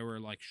talking, and they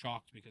were like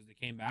shocked because they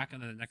came back,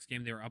 and then the next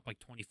game they were up like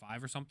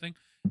 25 or something.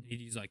 And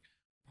AD's like,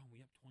 "Bro, we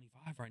up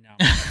 25 right now."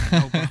 I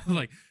know, bro.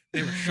 Like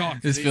they were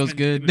shocked. This feels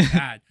good.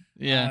 Bad.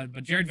 Yeah.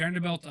 But Jared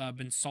Vanderbilt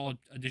been solid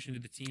addition to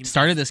the team.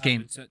 Started this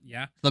game.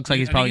 Yeah. Looks like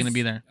he's probably going to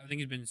be there. I think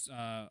he's been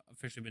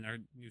officially been our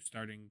new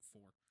starting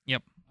 4.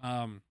 Yep.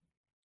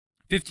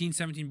 15,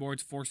 17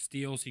 boards, 4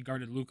 steals. He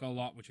guarded Luka a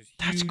lot, which is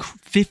huge. That's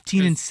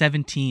 15 and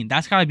 17.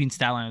 That's got to be in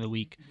stat line of the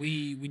week.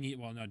 We need.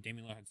 Well, no,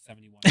 Damian Lillard had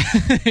 71.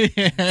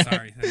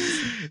 Sorry.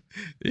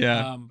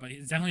 Yeah. But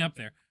he's definitely up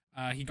there.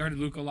 He guarded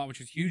Luka a lot, which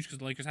is huge because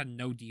the Lakers had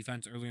no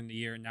defense earlier in the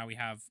year, and now we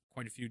have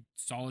quite a few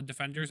solid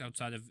defenders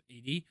outside of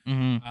AD.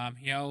 Mm-hmm.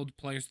 He held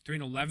players 3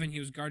 and 11. He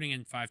was guarding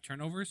and 5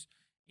 turnovers.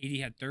 AD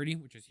had 30,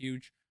 which is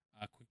huge.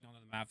 Quick note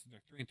on the Mavs,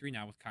 they're 3 and 3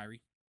 now with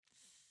Kyrie.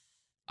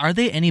 Are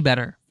they any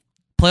better?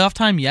 Playoff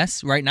time,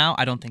 yes. Right now,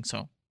 I don't think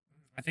so.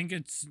 I think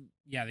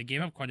they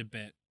gave up quite a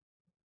bit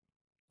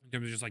in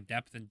terms of just like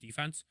depth and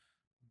defense,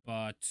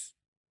 but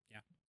yeah.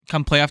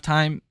 Come playoff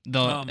time,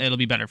 though, it'll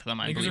be better for them.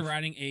 Lakers are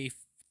riding a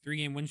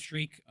 3-game win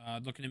streak,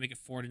 looking to make it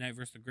 4 tonight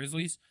versus the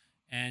Grizzlies,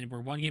 and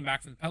we're 1 game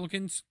back from the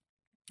Pelicans.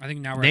 I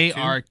think now we're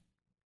at 2.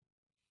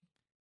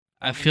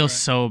 I feel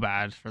so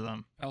bad for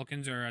them.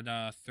 Pelicans are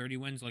at 30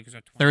 wins. Lakers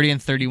are 30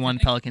 and 31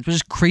 Pelicans, which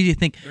is crazy to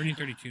think. 30 and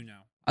 32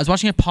 now. I was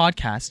watching a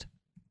podcast.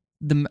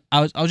 I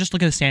was just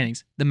looking at the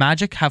standings. The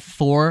Magic have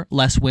 4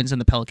 less wins than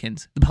the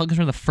Pelicans. The Pelicans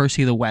were in the first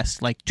seed of the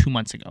West like 2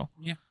 months ago.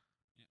 Yeah.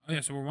 Oh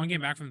yeah. So we're 1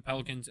 game back from the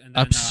Pelicans, and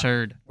then,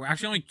 absurd. We're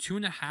actually only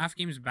 2.5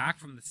 games back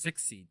from the 6th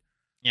seed.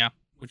 Yeah.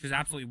 Which is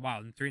absolutely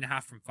wild, and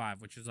 3.5 from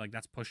 5, which is like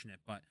that's pushing it.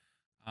 But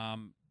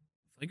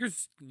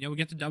Lakers, we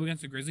get the dub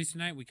against the Grizzlies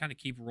tonight. We kind of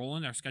keep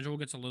rolling. Our schedule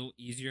gets a little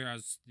easier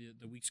as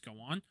the weeks go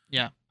on.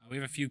 Yeah. We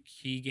have a few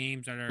key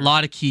games that are a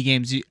lot of key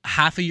games.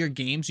 Half of your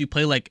games you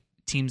play like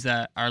teams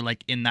that are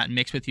like in that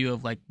mix with you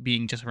of like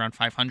being just around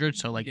 500,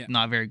 so like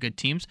not very good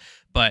teams.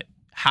 But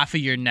half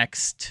of your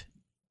next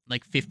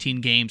like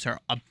 15 games are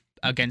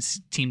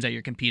against teams that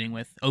you're competing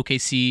with.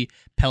 OKC,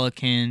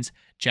 Pelicans,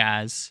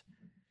 Jazz,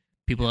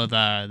 people of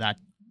that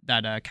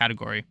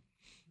category.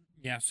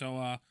 Yeah,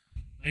 so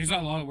there's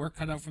got a lot of work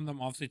cut out from them.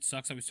 Obviously, it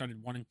sucks that we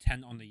started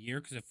 1-10 on the year,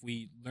 because if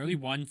we literally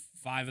won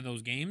 5 of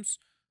those games,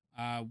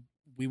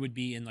 we would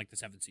be in like the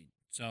 7th seed.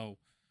 So,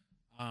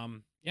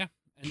 yeah,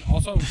 and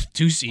also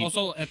 2 seed.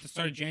 Also, at the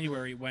start of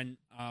January, when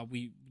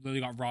we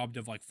literally got robbed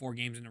of like 4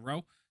 games in a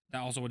row,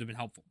 that also would have been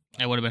helpful.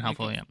 It would have been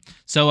helpful, yeah.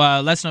 So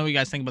let us know what you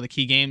guys think about the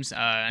key games.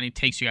 Any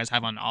takes you guys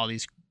have on all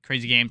these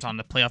crazy games on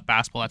the playoff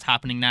basketball that's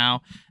happening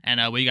now, and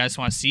what you guys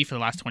want to see for the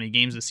last 20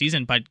 games of the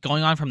season. But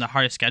going on from the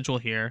hardest schedule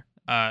here,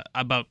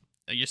 about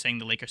you're saying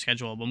the Lakers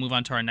schedule, we'll move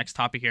on to our next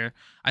topic here.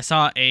 I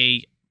saw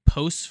a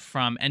post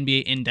from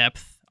NBA In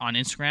Depth on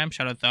Instagram.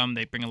 Shout out to them.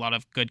 They bring a lot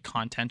of good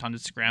content on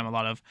Instagram, a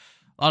lot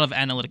of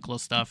analytical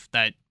stuff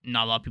that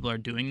not a lot of people are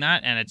doing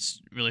that, and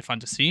it's really fun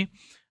to see.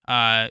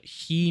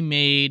 He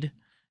made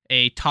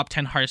a top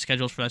 10 hardest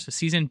schedules for the rest of the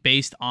season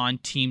based on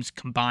teams'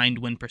 combined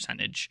win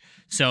percentage.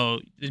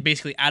 So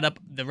basically add up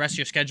the rest of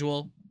your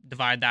schedule,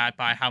 divide that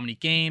by how many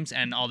games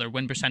and all their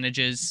win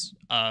percentages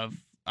of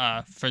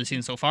for the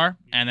season so far,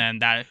 and then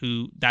that's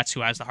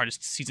who has the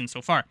hardest season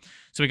so far.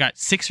 So we got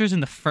Sixers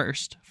in the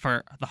first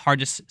for the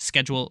hardest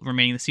schedule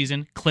remaining the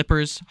season.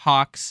 Clippers,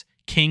 Hawks,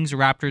 Kings,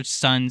 Raptors,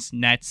 Suns,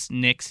 Nets,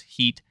 Knicks,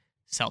 Heat,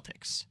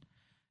 Celtics.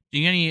 Do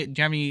you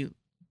have any?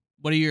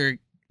 What are your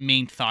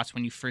main thoughts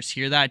when you first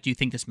hear that? Do you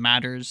think this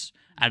matters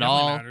at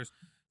all? Matters.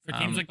 For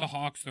teams like the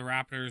Hawks, the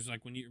Raptors,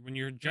 like when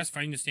you're just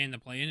fighting to stay in the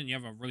play-in and you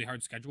have a really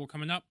hard schedule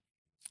coming up,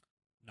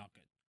 not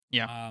good.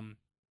 Yeah.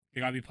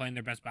 You gotta be playing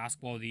their best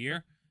basketball of the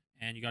year,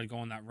 and you gotta go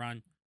on that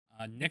run.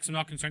 Knicks, I'm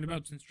not concerned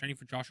about since training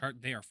for Josh Hart.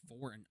 They are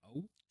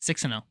 4-0.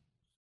 6-0.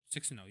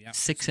 6-0, yeah.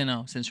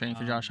 6-0 since training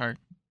for Josh Hart.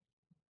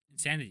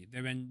 Insanity.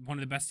 They've been one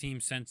of the best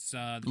teams since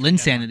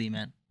Linsanity,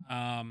 man.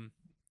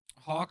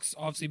 Hawks,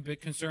 obviously a bit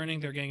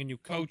concerning. They're getting a new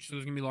coach, so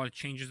there's going to be a lot of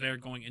changes there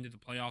going into the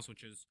playoffs,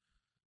 which is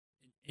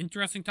an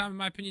interesting time, in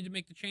my opinion, to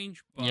make the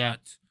change. But yeah.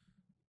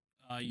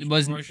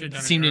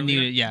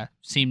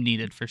 Seemed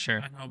needed for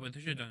sure. I know, but they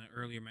should have done it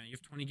earlier, man. You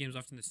have 20 games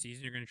left in the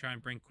season. You're going to try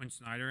and bring Quinn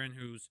Snyder in,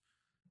 who's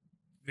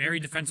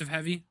very defensive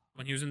heavy.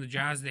 When he was in the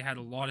Jazz, they had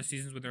a lot of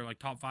seasons where they're like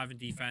top 5 in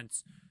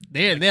defense.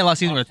 They had a lot of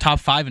seasons where top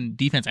 5 in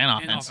defense and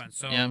offense.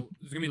 So there's going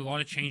to be a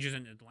lot of changes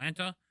in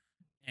Atlanta,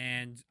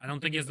 and I don't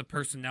think he has the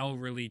personnel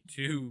really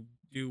to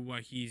do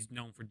what he's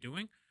known for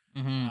doing.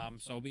 Mm-hmm.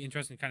 So it'll be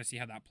interesting to kind of see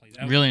how that plays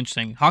out. Really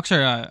interesting. Hawks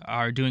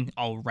are doing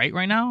all right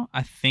now.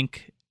 I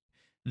think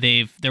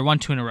they're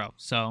 1-2 in a row.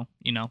 So,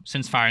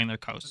 since firing their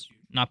coach,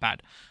 not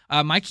bad.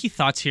 My key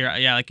thoughts here,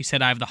 like you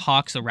said, I have the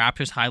Hawks, the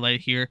Raptors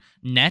highlighted here.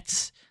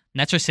 Nets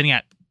are sitting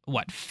at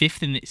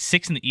sixth in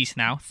the East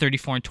now,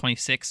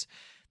 34-26.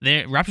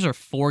 The Raptors are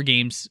 4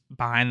 games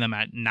behind them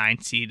at 9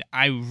 seed.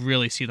 I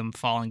really see them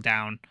falling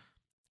down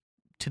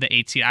to the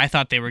 8 seed. I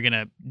thought they were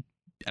gonna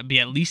be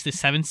at least the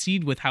 7th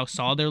seed with how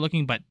solid they're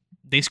looking, but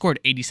they scored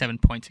 87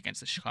 points against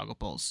the Chicago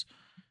Bulls.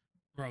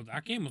 Bro,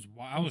 that game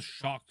I was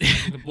shocked.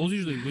 The Bulls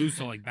usually lose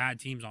to like bad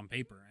teams on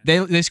paper.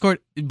 They scored.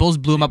 Bulls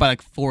blew them up by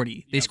like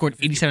 40. They scored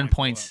 87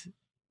 points.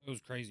 It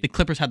was crazy. The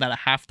Clippers had that at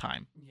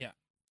halftime. Yeah.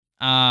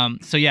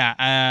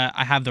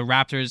 I have the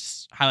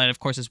Raptors highlighted, of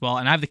course, as well,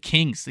 and I have the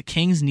Kings. The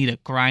Kings need to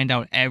grind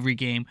out every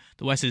game.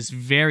 The West is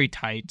very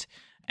tight,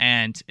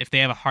 and if they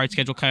have a hard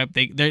schedule coming up,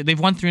 they've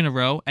won 3 in a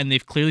row, and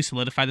they've clearly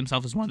solidified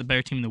themselves as one of the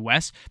better teams in the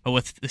West. But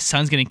with the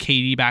Suns getting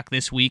KD back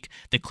this week,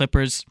 the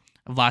Clippers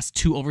have lost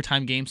 2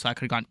 overtime games, so that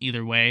could have gone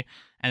either way,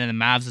 and then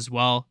the Mavs as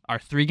well are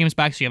 3 games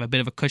back, so you have a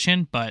bit of a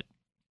cushion. But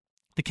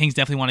the Kings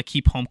definitely want to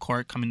keep home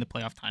court coming to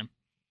playoff time.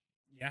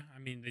 Yeah, I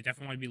mean, they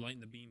definitely want to be lighting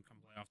the beam come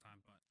playoff time,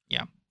 but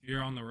yeah. If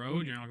you're on the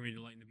road, you're not going to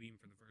be lighting the beam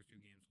for the first 2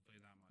 games. I'll tell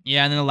you that much.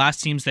 Yeah, and then the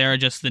last teams there are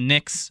just the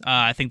Knicks.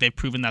 I think they've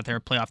proven that they're a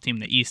playoff team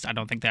in the East. I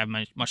don't think they have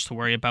much to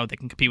worry about. They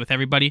can compete with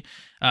everybody.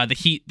 The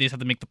Heat, they just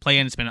have to make the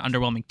play-in. It's been an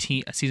underwhelming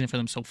season for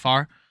them so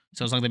far.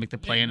 So as long as they make the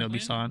play-in, it'll be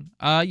solid.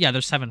 Yeah,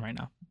 they're 7 right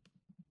now.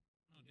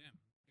 Oh damn,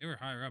 they were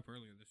higher up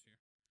earlier this year.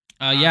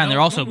 And they're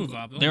also move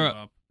up. They're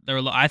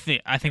I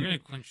think they're going to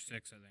clinch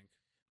 6. I think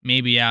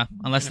maybe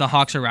unless the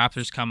Hawks or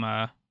Raptors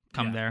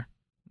come there.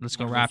 Let's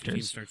go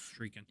Raptors.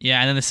 Yeah,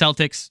 and then the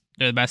Celtics,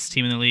 they're the best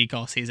team in the league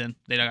all season.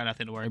 They don't got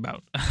nothing to worry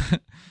about.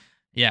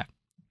 Yeah.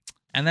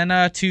 And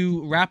then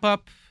to wrap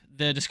up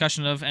the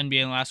discussion of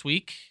NBA in the last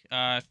week,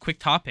 quick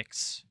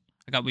topics.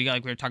 We got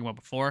like we were talking about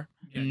before.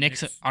 Yeah,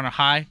 Knicks on a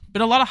high.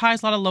 Been a lot of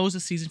highs, a lot of lows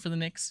this season for the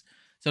Knicks.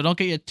 So don't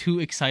get you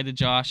too excited,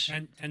 Josh.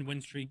 10 win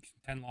streak,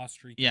 10 loss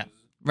streak. Yeah.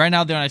 Right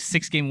now they're on a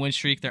 6-game win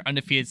streak. They're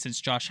undefeated since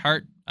Josh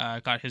Hart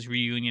got his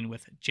reunion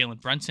with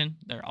Jalen Brunson,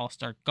 their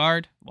all-star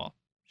guard. Well,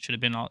 should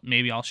have been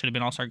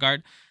all-star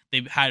guard.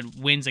 They've had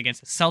wins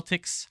against the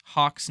Celtics,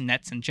 Hawks,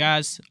 Nets, and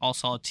Jazz, all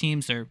solid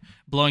teams. They're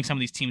blowing some of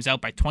these teams out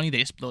by 20. They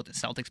just blew out the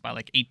Celtics by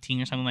like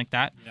 18 or something like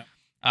that. Yep.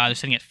 They're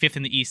sitting at 5th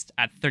in the East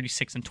at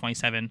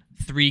 36-27,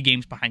 3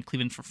 games behind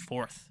Cleveland for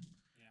 4th.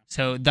 Yeah.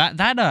 So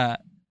that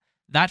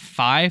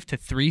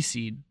 5-3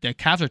 seed, the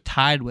Cavs are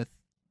tied with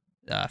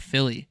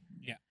Philly.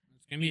 Yeah,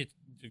 it's gonna be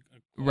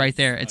right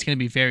there. It's gonna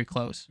be very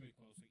close.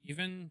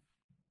 Even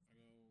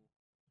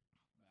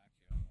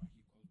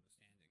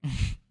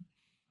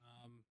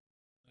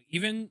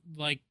even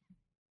like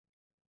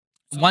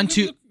 1-2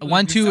 is 7-3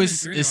 their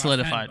last 10,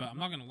 solidified. but I'm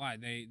not gonna lie,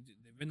 they've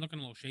been looking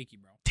a little shaky,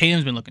 bro.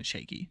 Tatum's been looking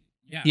shaky.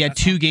 Yeah, He had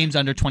that's 2 not games good.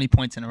 under 20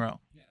 points in a row.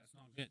 Yeah, that's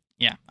not good.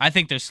 Yeah, I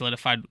think they're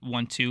solidified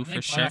 1-2 I for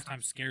think sure. playoff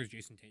time scares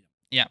Jason Tatum.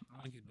 Yeah. I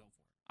don't think he's built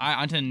for it. All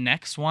right, on to the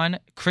next one.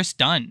 Chris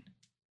Dunn,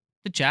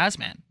 the Jazz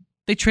man.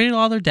 They traded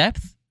all their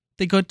depth.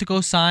 They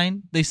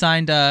signed. They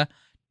signed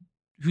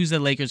who's the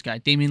Lakers guy?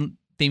 Damian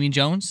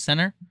Jones,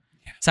 center.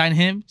 Yeah. Signed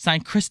him.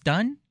 Signed Chris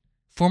Dunn,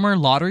 former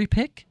lottery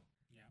pick,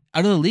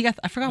 out of the league. I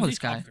forgot Was about he this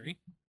guy. top 3?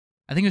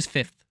 I think he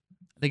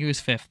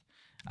was fifth.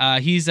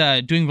 He's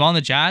doing well in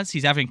the Jazz.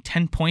 He's averaging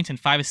 10 points and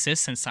 5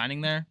 assists since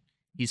signing there.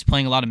 He's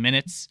playing a lot of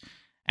minutes.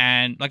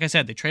 And like I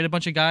said, they traded a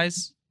bunch of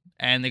guys,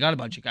 and they got a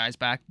bunch of guys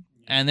back.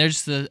 And they're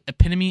just the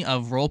epitome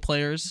of role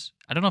players.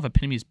 I don't know if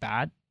epitome is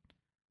bad.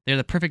 They're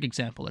the perfect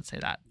example, let's say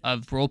that,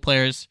 of role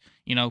players,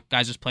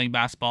 guys just playing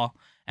basketball.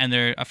 And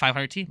they're a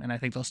 500 team, and I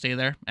think they'll stay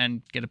there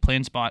and get a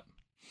playing spot.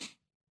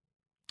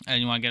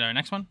 And you want to get our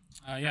next one?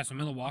 Yeah, so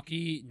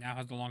Milwaukee now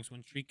has the longest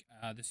win streak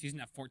this season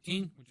at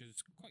 14, which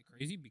is quite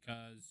crazy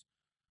because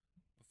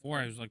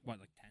before it was like 10 or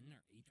 8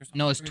 or something?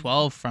 No, it's crazy?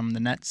 12 from the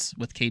Nets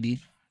with KD.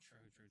 True.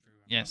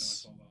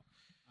 Yes.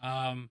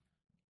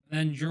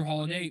 Then Drew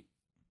Holiday.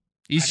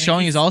 He's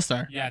showing his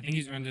all-star. Yeah, I think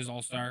he's earned his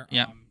all-star.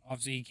 Yeah.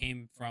 Obviously, he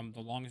came from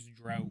the longest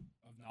drought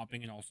of not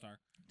being an all-star.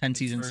 10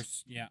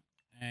 seasons.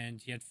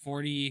 And he had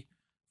 40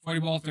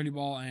 ball, 30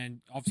 ball,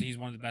 and obviously he's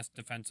one of the best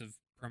defensive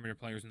perimeter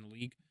players in the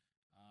league.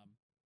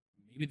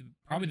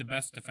 Probably the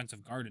best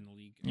defensive guard in the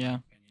league. In my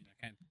opinion.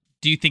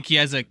 Do you think he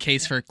has a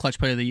case for clutch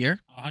player of the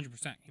year?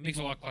 100%. He makes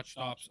a lot of clutch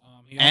stops.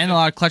 And a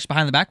lot of clutch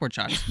behind the backboard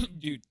shots.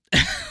 Dude,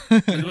 I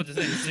was about to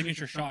say, his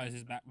signature shot is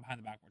his behind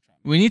the backboard shot.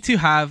 We need to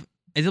have.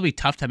 It'll be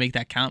tough to make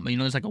that count, but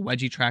there's like a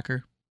wedgie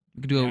tracker.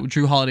 We could do a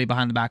Drew Holiday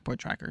behind the backboard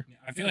tracker. Yeah,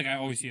 I feel like I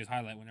always see his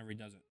highlight whenever he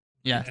does it.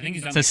 Yeah, I think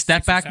he's done it's a like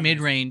step 6 or back 7 mid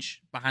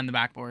range behind the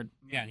backboard.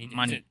 Yeah, and he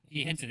Money. hits it.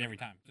 He hits it every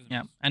time.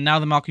 Yeah, and now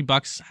the Milwaukee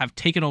Bucks have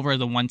taken over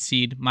the 1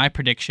 seed. My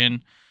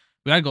prediction: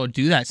 we gotta go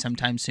do that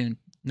sometime soon.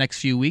 Next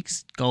few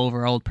weeks, go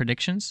over old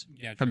predictions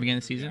from the beginning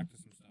of the season.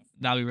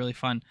 That'll be really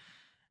fun.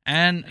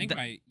 And I think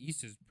my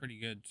East is pretty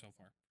good so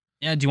far.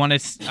 Yeah, do you want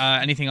to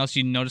anything else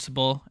you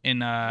noticeable in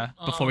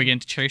before we get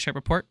into Cherry Stripe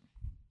report?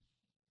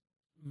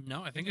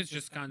 No, I think it's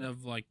just kind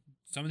of like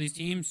some of these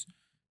teams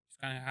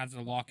just kind of have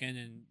to lock in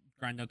and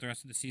grind out the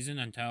rest of the season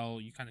until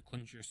you kind of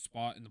clinch your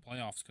spot in the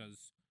playoffs.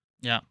 Because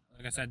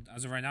like I said,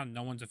 as of right now,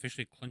 no one's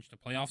officially clinched a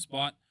playoff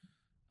spot.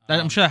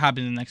 I'm sure that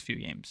happens in the next few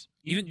games.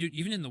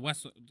 Even in the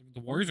West, the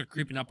Warriors are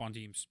creeping up on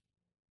teams.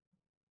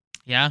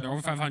 Yeah, they're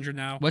over 500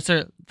 now. What's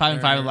their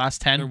 5-5 of the last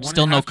 10?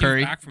 Still no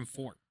Curry. Back from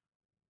 4.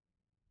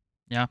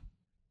 Yeah,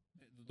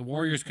 the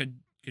Warriors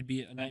could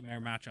be a nightmare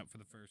matchup for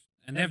the first,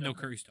 and they have no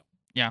Curry still.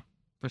 Yeah,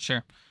 for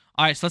sure.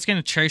 All right, so let's get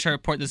into Cherry Stripe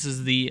report. This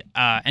is the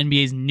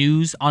NBA's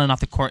news on and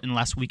off the court in the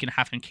last week and a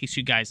half. In case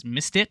you guys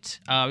missed it,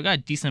 we got a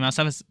decent amount of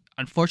stuff. It's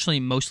unfortunately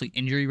mostly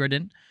injury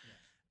ridden.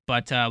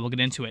 But we'll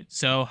get into it.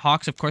 So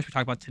Hawks, of course, we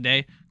talked about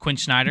today. Quinn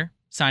Snyder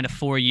signed a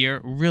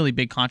 4-year, really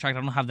big contract.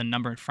 I don't have the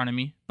number in front of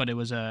me, but it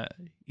was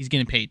he's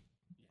getting paid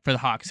for the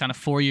Hawks. Signed a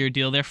 4-year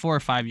deal there, 4 or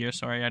 5 years.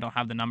 Sorry, I don't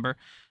have the number.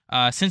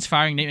 Since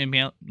firing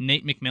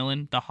Nate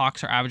McMillan, the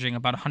Hawks are averaging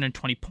about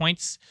 120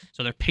 points.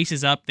 So their pace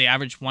is up. They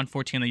averaged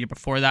 114 the year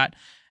before that,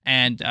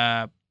 and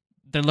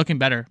they're looking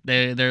better.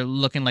 They're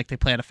looking like they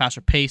play at a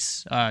faster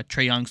pace.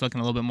 Trae Young's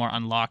looking a little bit more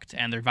unlocked,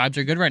 and their vibes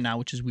are good right now,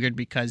 which is weird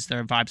because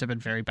their vibes have been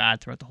very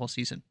bad throughout the whole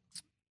season.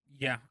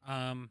 Yeah,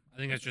 I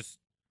think that's just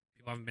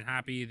people haven't been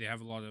happy. They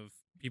have a lot of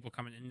people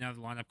coming in and out of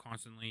the lineup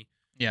constantly.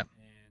 Yeah.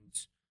 And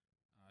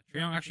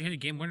Trae Young actually hit a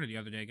game winner the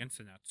other day against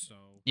the Nets. So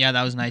yeah,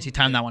 that was nice. He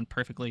timed that one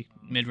perfectly,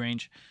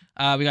 mid-range.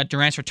 We got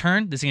Durant's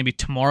return. This is going to be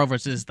tomorrow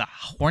versus the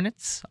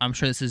Hornets. I'm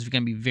sure this is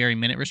going to be very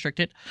minute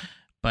restricted,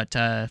 but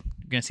you're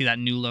going to see that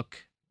new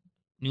look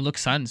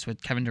Suns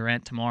with Kevin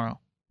Durant tomorrow.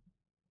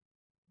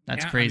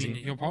 That's crazy. I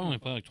mean, he'll probably only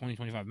play like 20,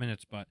 25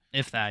 minutes, but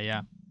if that,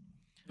 yeah.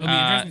 It'll be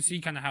interesting to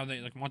see kind of how they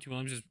like. Monty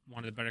Williams is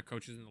one of the better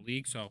coaches in the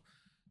league, so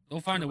they'll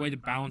find a way to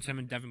balance him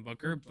and Devin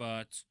Booker.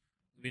 But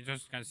it'll be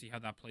interesting to kind of see how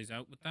that plays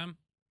out with them.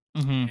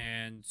 Mm-hmm.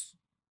 And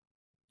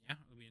yeah,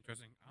 it'll be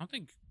interesting. I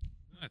think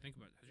about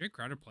it, has Jay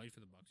Crowder played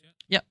for the Bucks yet?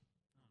 Yep.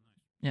 Oh,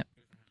 nice. Yep.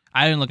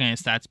 I didn't look at any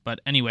stats, but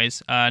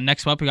anyways,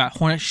 next up we got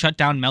Hornets shut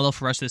down Melo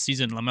for the rest of the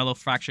season. LaMelo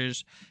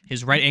fractures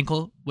his right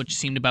ankle, which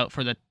seemed about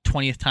for the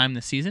 20th time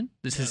this season.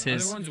 This is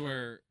his other ones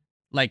were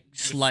slight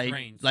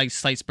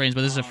sprains,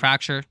 but this is a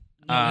fracture.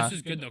 No, this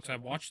is good though because I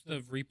watched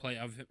the replay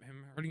of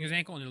him hurting his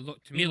ankle, and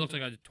it looked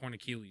like a torn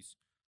Achilles.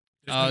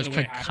 It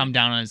could come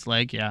down on his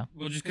leg, yeah.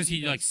 Well, just because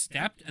he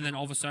stepped, and then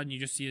all of a sudden you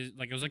just see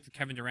it was like the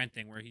Kevin Durant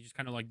thing where he just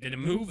kind of did a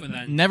move, and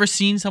then never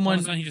seen someone. All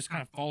of a sudden he just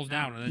kind of falls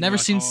down. And then never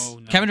seen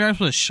no. Kevin Durant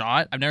with a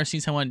shot. I've never seen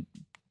someone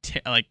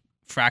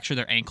fracture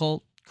their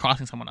ankle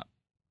crossing someone up.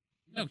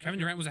 No, Kevin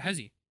Durant was a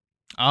hezzy.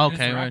 Oh,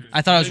 okay. Right.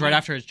 I thought it was right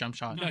after his jump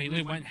shot. No, he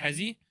literally went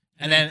hezzy.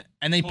 And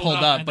then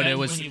pulled up, but it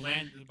was.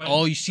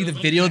 You see the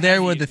video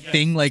there where the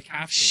thing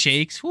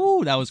shakes.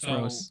 Woo, that was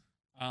gross.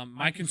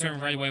 My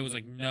concern right away was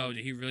no,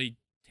 did he really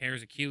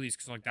tears Achilles,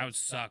 because like that would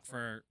suck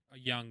for a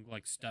young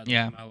like stud.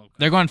 Yeah, like Melo.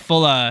 they're going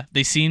full.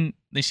 They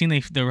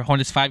were on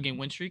his 5-game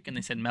win streak, and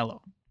they said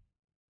Melo,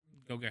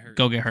 Go get hurt.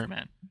 go get hurt,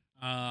 man.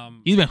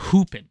 Um, He's been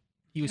hooping.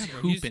 He was yeah,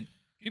 bro, hooping.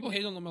 People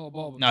hate on LaMelo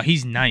Ball. But No, man,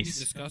 he's nice. He's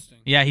disgusting.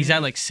 Yeah, he's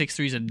at like 6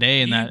 threes a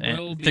day in He that.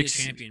 will be a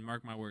champion.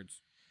 Mark my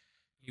words.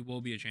 He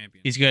will be a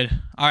champion. He's good.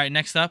 All right,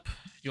 next up. Do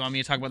you want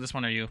me to talk about this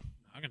one or you?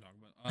 I can talk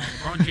about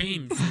LeBron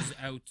James is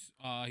out.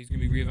 He's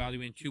going to be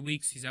reevaluated in 2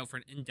 weeks. He's out for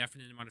an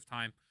indefinite amount of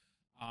time.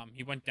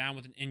 He went down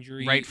with an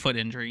injury. Right foot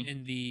injury.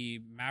 In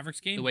the Mavericks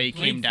game. The way he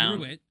came down.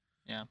 Through it.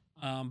 Yeah.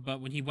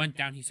 But when he went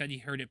down, he said he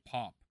heard it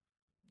pop.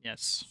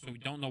 Yes. So we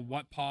don't know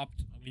what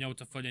popped. We know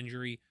it's a foot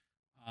injury.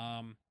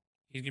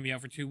 He's going to be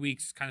out for 2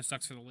 weeks. Kind of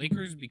sucks for the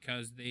Lakers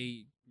because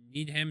they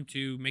need him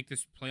to make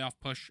this playoff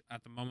push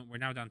at the moment. We're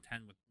now down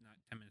 10 with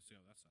 10 minutes to go.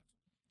 That sucks.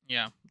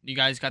 Yeah. You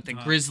guys got the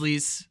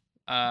Grizzlies.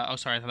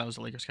 Sorry, I thought that was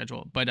the Lakers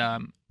schedule. But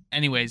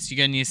anyways, you're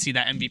going to need to see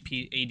that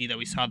MVP AD that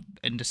we saw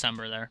in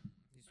December there.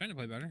 He's trying to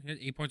play better. He had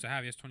 8 points a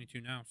half. He has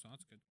 22 now, so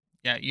that's good.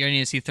 Yeah, you're going to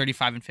need to see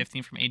 35 and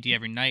 15 from AD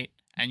every night.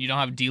 And you don't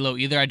have D'Lo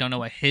either. I don't know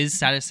what his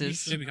status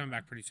is. He should be coming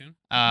back pretty soon.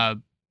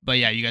 But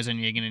yeah, you guys are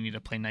going to need to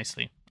play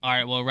nicely. All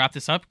right, we'll wrap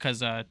this up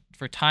because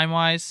for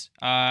time-wise,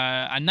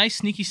 a nice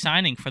sneaky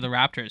signing for the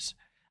Raptors.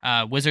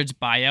 Wizards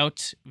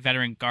buyout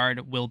veteran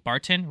guard Will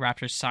Barton.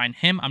 Raptors sign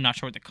him. I'm not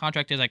sure what the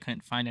contract is. I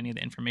couldn't find any of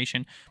the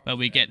information, but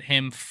we get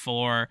him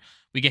for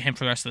the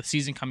rest of the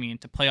season coming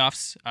into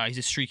playoffs. He's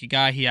a streaky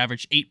guy. He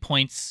averaged 8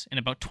 points in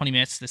about 20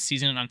 minutes this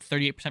season on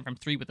 38% from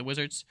 3 with the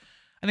Wizards.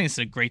 I think this is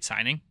a great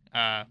signing.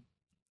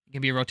 He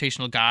can be a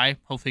rotational guy.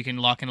 Hopefully he can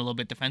lock in a little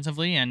bit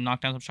defensively and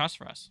knock down some shots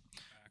for us.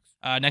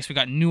 Next, we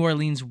got New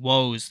Orleans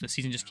woes. The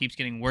season just keeps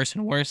getting worse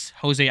and worse.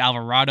 Jose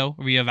Alvarado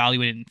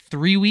reevaluated in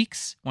 3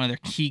 weeks. One of their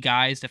key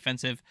guys,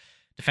 defensive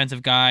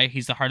guy.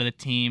 He's the heart of the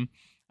team.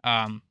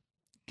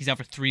 He's out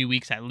for 3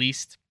 weeks at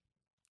least.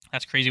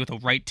 That's crazy with a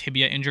right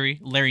tibia injury.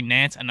 Larry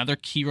Nance, another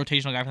key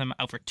rotational guy for them,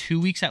 out for 2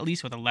 weeks at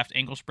least with a left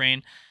ankle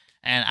sprain.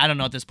 And I don't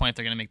know at this point if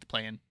they're going to make the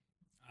play-in.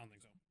 I don't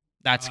think so.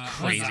 That's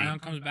crazy. Zion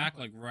comes back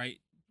like right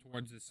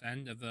towards this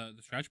end of the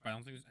stretch, but I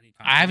don't think there's any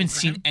time. I haven't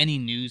seen any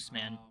news,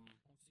 man.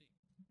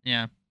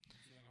 Yeah.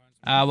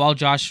 While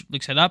Josh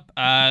looks it up,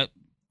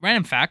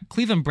 random fact: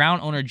 Cleveland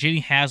Brown owner J.D.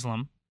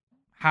 Haslam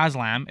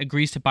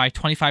agrees to buy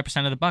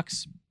 25% of the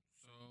Bucks.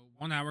 So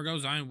 1 hour ago,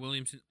 Zion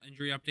Williamson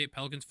injury update: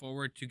 Pelicans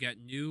forward to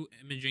get new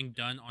imaging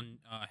done on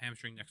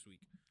hamstring next week.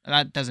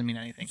 That doesn't mean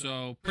anything.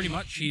 So pretty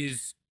much,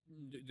 there's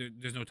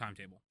no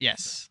timetable.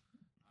 Yes.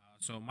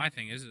 So my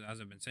thing is, as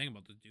I've been saying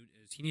about this dude,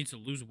 is he needs to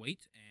lose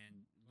weight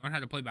and learn how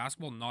to play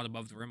basketball, not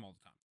above the rim all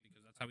the time,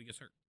 because that's how he gets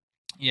hurt.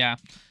 Yeah,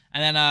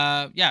 and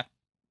then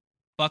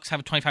Bucks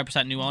have a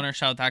 25% new owner.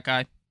 Shout out that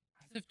guy. As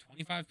if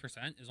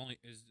 25% is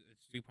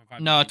 3.5.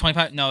 No,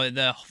 25. No,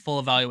 the full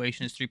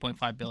evaluation is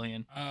 3.5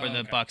 billion for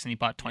the Bucks, and he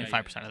bought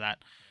 25% of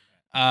that.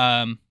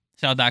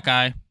 Shout out that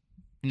guy.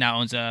 Now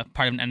owns a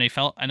part of an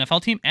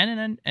NFL team and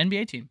an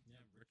NBA team. Yeah,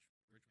 rich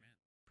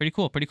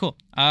man. Pretty cool.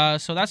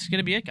 So that's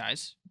gonna be it,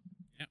 guys.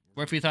 Yeah.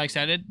 We're if you thought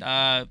excited.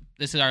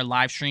 This is our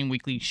live stream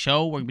weekly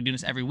show. We're gonna be doing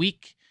this every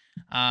week.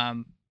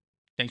 Thanks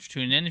for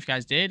tuning in if you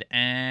guys did,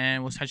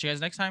 and we'll catch you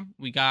guys next time.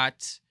 We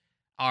got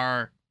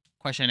our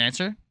question and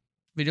answer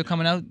video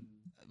coming out.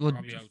 We'll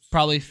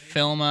probably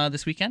film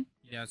this weekend.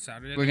 Yeah,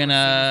 Saturday. We're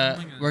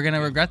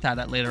gonna regret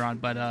that later on,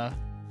 but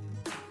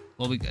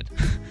we'll be good.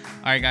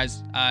 All right,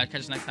 guys. Catch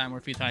us next time.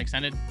 We're Free Thought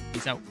Extended.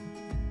 Peace out.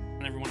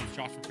 And everyone, it's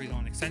Josh from Free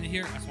Thought Extended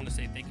here. I just want to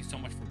say thank you so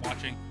much for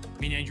watching.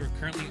 Me and Andrew are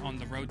currently on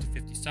the road to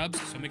 50 subs,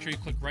 so make sure you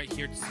click right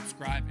here to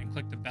subscribe and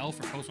click the bell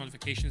for post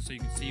notifications so you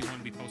can see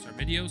when we post our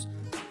videos.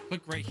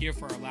 Click right here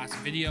for our last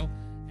video,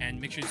 and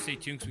make sure you stay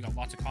tuned because we got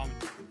lots of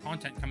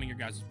content coming your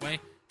guys' way.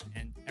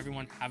 And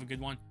everyone, have a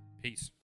good one. Peace.